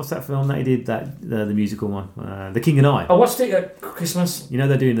what's that film that he did, the musical one, The King and I? I watched it at Christmas.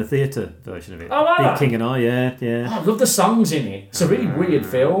 They're doing the theatre version of it. Oh, wow. King and I, yeah. Oh, I love the songs in it. It's a really weird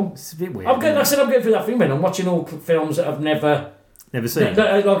film. It's a bit weird. I'm going through that thing, man. I'm watching all films that I've never Never seen it?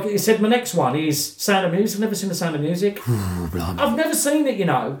 Like he said, my next one is Sound of Music. I've never seen The Sound of Music. I've never seen it, you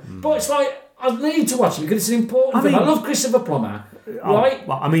know. But it's like, I need to watch it because it's an important thing. I love Christopher Plummer, right?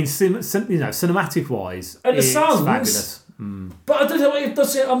 Well, I mean, cinematic-wise, and the it's songs, fabulous. But I don't know. I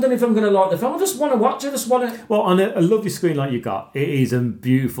don't know if I'm going to like the film. I just want to watch it. I just want to. Well, on a lovely screen like you got, it is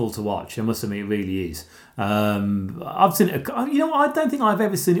beautiful to watch. I must admit, it really is. I've seen it. You know, I don't think I've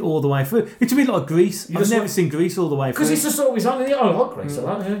ever seen it all the way through. It's a bit like Grease. I've never seen Grease all the way through because it's just always on. I like Grease a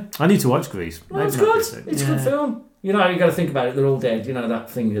lot. Yeah. I need to watch Grease. Well, it's good. It's a good film. You know, you got to think about it. They're all dead. You know that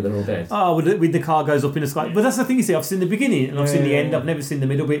thing. They're all dead. Oh, with the car goes up in the sky. But that's the thing. You see, I've seen the beginning and I've seen the end. I've never seen the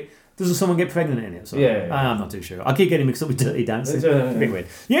middle bit. Doesn't someone get pregnant in it? So I'm not too sure. I keep getting mixed up with Dirty Dancing. It's a bit weird.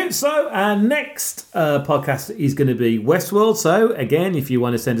 Yeah, so our next podcast is going to be Westworld. So, again, if you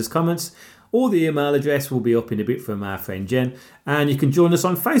want to send us comments, all the email address will be up in a bit from our friend Jen. And you can join us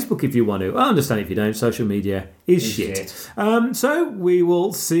on Facebook if you want to. I understand if you don't. Social media is shit. So, we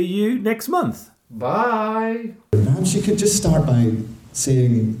will see you next month. Bye. Perhaps you could just start by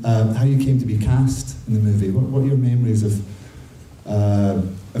saying how you came to be cast in the movie. What are your memories of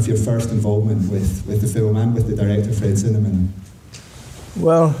your first involvement with the film and with the director, Fred Zinnemann?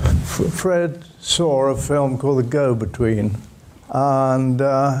 Well, Fred saw a film called The Go-Between, and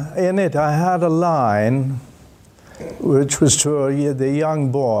in it I had a line which was to the young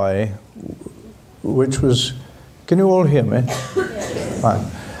boy, which was, can you all hear me?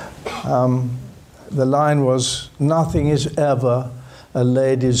 Fine. The line was, "Nothing is ever a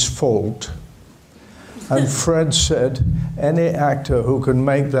lady's fault." And Fred said, "Any actor who can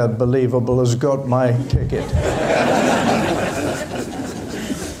make that believable has got my ticket."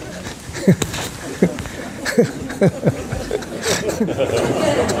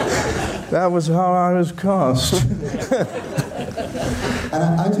 That was how I was cast.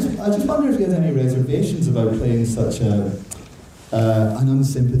 And I just wonder if you had any reservations about playing such an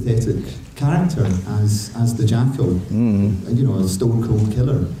unsympathetic character as the Jackal, you know, a stone cold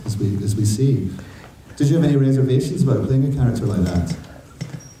killer, as we see. Did you have any reservations about playing a character like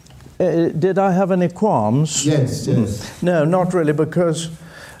that? Did I have any qualms? Yes. No, not really, because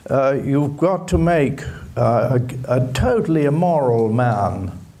you've got to make a totally immoral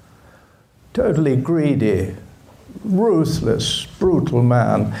man, totally greedy, ruthless, brutal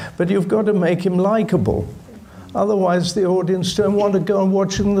man, but you've got to make him likable. Otherwise, the audience don't want to go and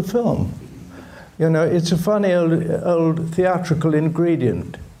watch the film. You know, it's a funny old theatrical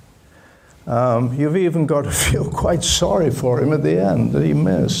ingredient. You've even got to feel quite sorry for him at the end that he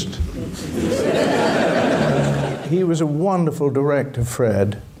missed. He was a wonderful director,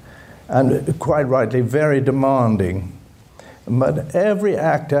 Fred, and quite rightly very demanding. But every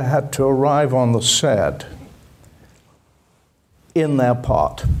actor had to arrive on the set in their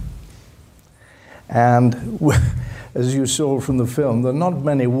part. And as you saw from the film, there are not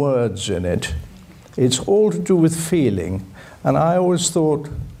many words in it. It's all to do with feeling. And I always thought,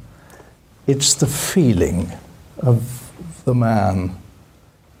 it's the feeling of the man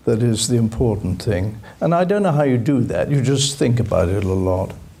that is the important thing. And I don't know how you do that. You just think about it a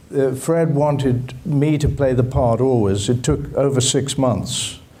lot. Fred wanted me to play the part always. It took over 6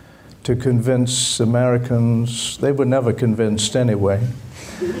 months to convince Americans. They were never convinced anyway.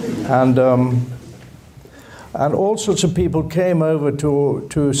 And all sorts of people came over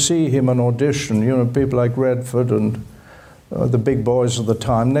to see him and audition. You know, people like Redford and the big boys of the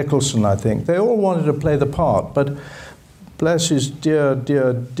time, Nicholson, I think. They all wanted to play the part, but bless his dear,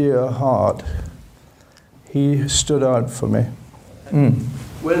 dear, dear heart, he stood out for me.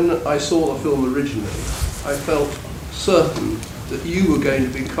 When I saw the film originally, I felt certain that you were going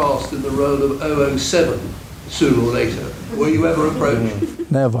to be cast in the role of 007 sooner or later. Were you ever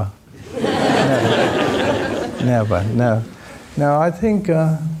approached? Never. Never, no. No, I think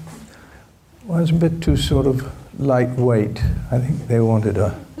I was a bit too sort of lightweight. I think they wanted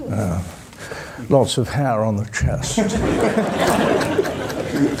lots of hair on the chest.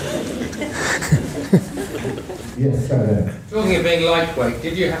 Yes, Talking of being lightweight,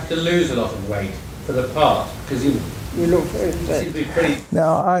 did you have to lose a lot of weight for the part? Because you look very fit. Seem to be pretty...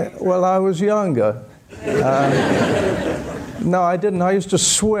 No, I was younger. No, I didn't. I used to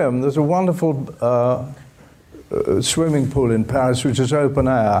swim. There's a wonderful swimming pool in Paris, which is open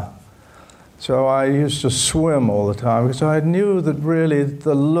air. So I used to swim all the time because I knew that really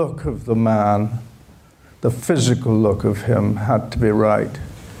the look of the man, the physical look of him, had to be right.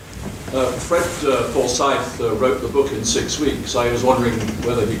 Fred Forsyth wrote the book in 6 weeks. I was wondering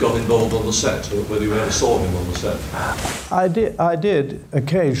whether he got involved on the set or whether you ever saw him on the set. I did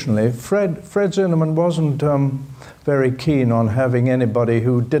occasionally. Fred Zinnemann wasn't very keen on having anybody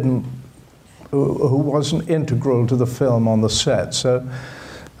who didn't who wasn't integral to the film on the set. So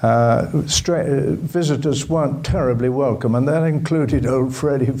visitors weren't terribly welcome, and that included old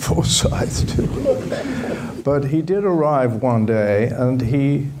Freddie Forsyth too. But he did arrive one day, and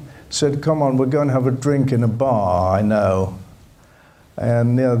he said, "Come on, we're going to have a drink in a bar I know,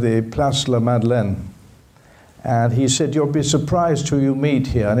 and near the Place de la Madeleine." And he said, "You'll be surprised who you meet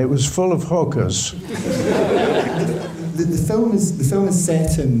here," and it was full of hookers. The film is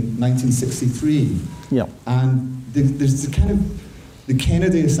set in 1963. Yeah. And there's the kind of the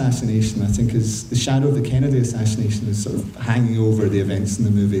Kennedy assassination, I think, is the shadow of the Kennedy assassination is sort of hanging over the events in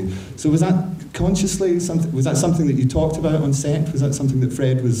the movie. So was that consciously something? Was that something that you talked about on set? Was that something that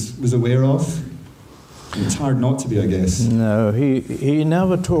Fred was aware of? It's hard not to be, I guess. No, he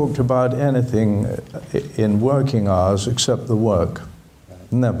never talked about anything in working hours except the work.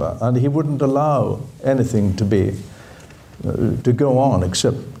 Never. And he wouldn't allow anything to go on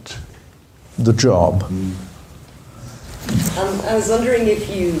except the job. I was wondering if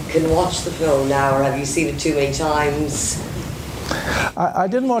you can watch the film now, or have you seen it too many times? I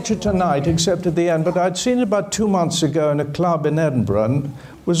didn't watch it tonight except at the end, but I'd seen it about 2 months ago in a club in Edinburgh and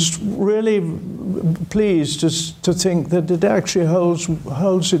was really pleased to think that it actually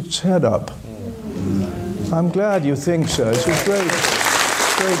holds its head up. I'm glad you think so. It's a great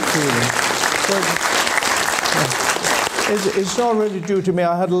feeling. It's not really due to me.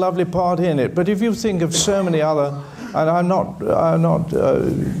 I had a lovely part in it. But if you think of so many other, and I'm not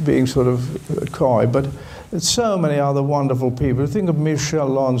being sort of coy, but there's so many other wonderful people. Think of Michelle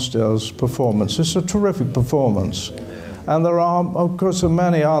Lonsdale's performance. It's a terrific performance. And there are, of course,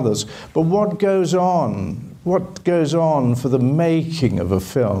 many others. But what goes on for the making of a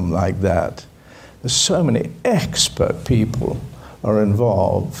film like that? There's so many expert people are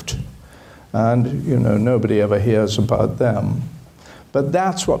involved. And, you know, nobody ever hears about them. But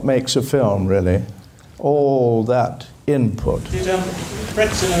that's what makes a film, really. All that input. Did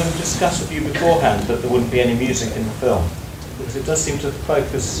Fredson discuss with you beforehand that there wouldn't be any music in the film? Because it does seem to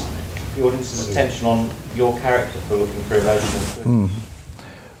focus the audience's attention on your character for looking for emotional.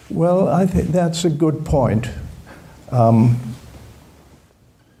 Well, I think that's a good point.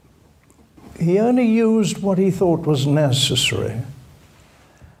 He only used what he thought was necessary.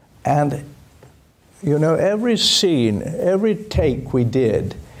 And, you know, every scene, every take we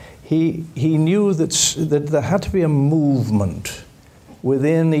did, he knew that there had to be a movement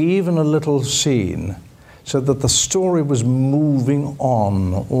within even a little scene so that the story was moving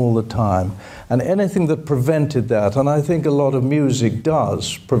on all the time. And anything that prevented that, and I think a lot of music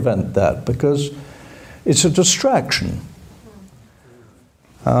does prevent that because it's a distraction.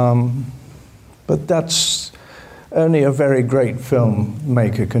 But that's only a very great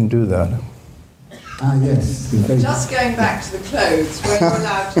filmmaker can do that. Ah, yes. Just going back to the clothes, were you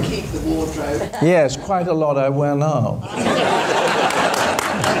allowed to keep the wardrobe? Yes, quite a lot I wear now.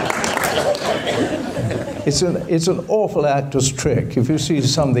 It's an awful actor's trick. If you see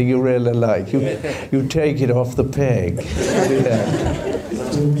something you really like, you take it off the peg.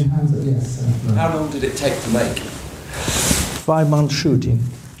 How long did it take to make? 5 months shooting.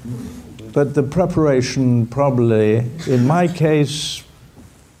 But the preparation probably, in my case,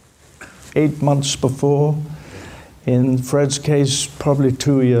 8 months before. In Fred's case, probably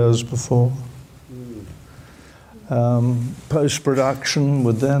 2 years before. Post-production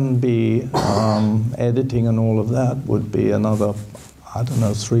would then be editing, and all of that would be another,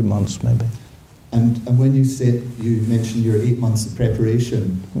 3 months maybe. And when you mentioned your 8 months of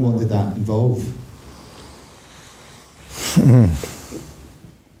preparation, what did that involve?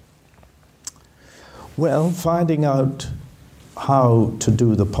 Well, finding out how to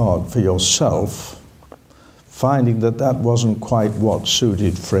do the part for yourself, finding that wasn't quite what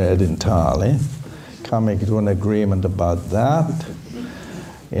suited Fred entirely, coming to an agreement about that,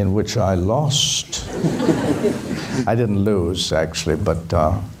 in which I lost. I didn't lose, actually, but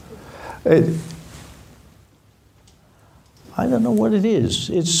I don't know what it is.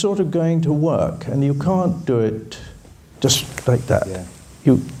 It's sort of going to work, and you can't do it just like that. Yeah.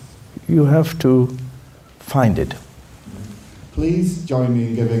 You have to find it. Please join me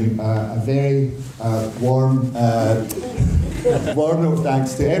in giving a very warm note of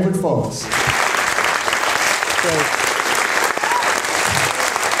thanks to Edward Fox.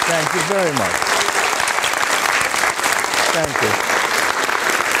 Thank you very much. Thank you.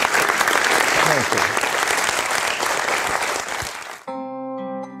 Thank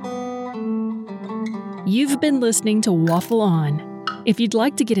you. You've been listening to Waffle On. If you'd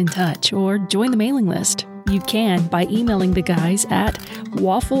like to get in touch or join the mailing list, you can by emailing the guys at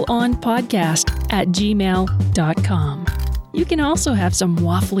waffleonpodcast@gmail.com. You can also have some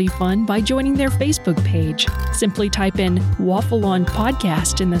waffly fun by joining their Facebook page. Simply type in Waffle On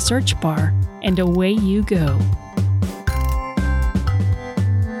Podcast in the search bar, and away you go.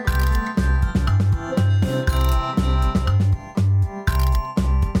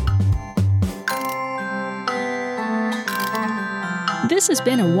 This has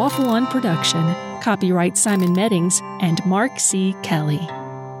been a Waffle On production. Copyright Simon Meddings and Mark C. Kelly.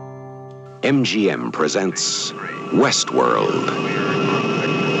 MGM presents Westworld.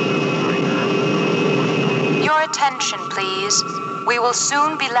 Your attention, please. We will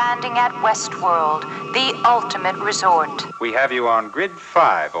soon be landing at Westworld, the ultimate resort. We have you on grid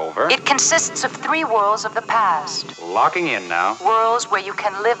 5, over. It consists of 3 worlds of the past. Locking in now. Worlds where you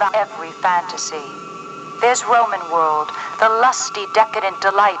can live out every fantasy. There's Roman world, the lusty, decadent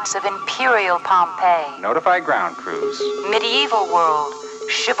delights of imperial Pompeii. Notify ground crews. Medieval world,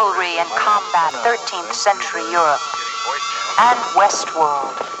 chivalry and combat, 13th century Europe. And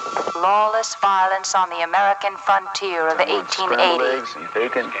Westworld, lawless violence on the American frontier of the 1880s. And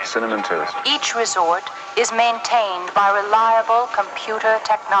bacon, cinnamon toast. Each resort is maintained by reliable computer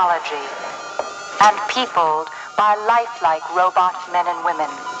technology and peopled by lifelike robot men and women.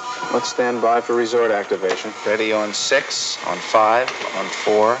 Let's stand by for resort activation. Ready on 6, on 5, on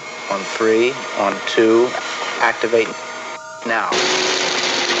 4, on 3, on 2. Activate now.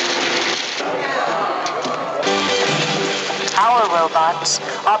 Our robots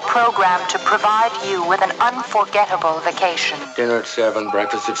are programmed to provide you with an unforgettable vacation. Dinner at 7,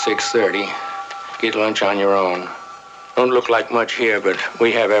 breakfast at 6:30. Get lunch on your own. Don't look like much here, but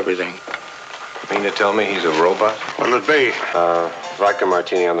we have everything. You mean to tell me he's a robot? What'll it be? Vodka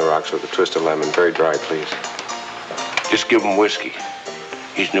martini on the rocks with a twist of lemon. Very dry, please. Just give him whiskey.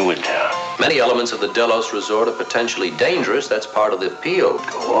 He's new in town. Many elements of the Delos Resort are potentially dangerous. That's part of the appeal.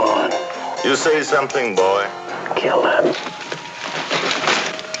 Go on. You say something, boy. Kill him.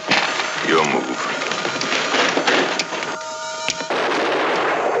 Your move.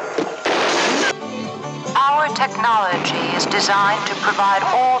 Our technology is designed to provide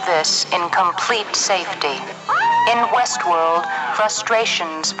all this in complete safety. In Westworld,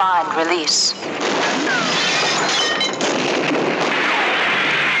 frustrations find release.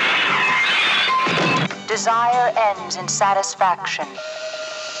 Desire ends in satisfaction.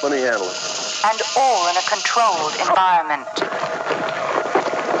 Let me handle it. And all in a controlled environment.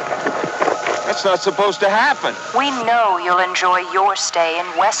 That's not supposed to happen. We know you'll enjoy your stay in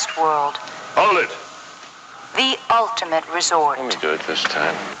Westworld, Hold it. the ultimate resort, Let me do it this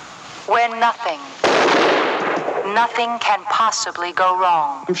time. where nothing can possibly go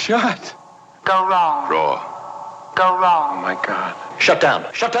wrong. I'm shot. Go wrong. Raw. Go wrong. Oh, my God. Shut down.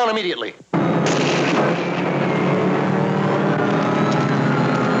 Shut down immediately.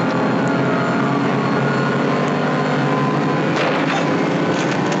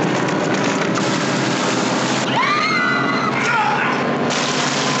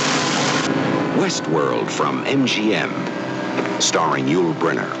 Westworld from MGM, starring Yul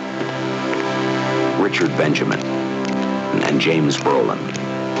Brynner, Richard Benjamin, and James Brolin.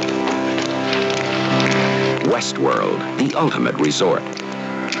 Westworld, the ultimate resort.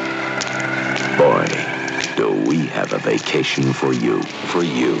 Boy, do we have a vacation for you, for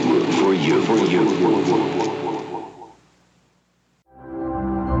you, for you, for you.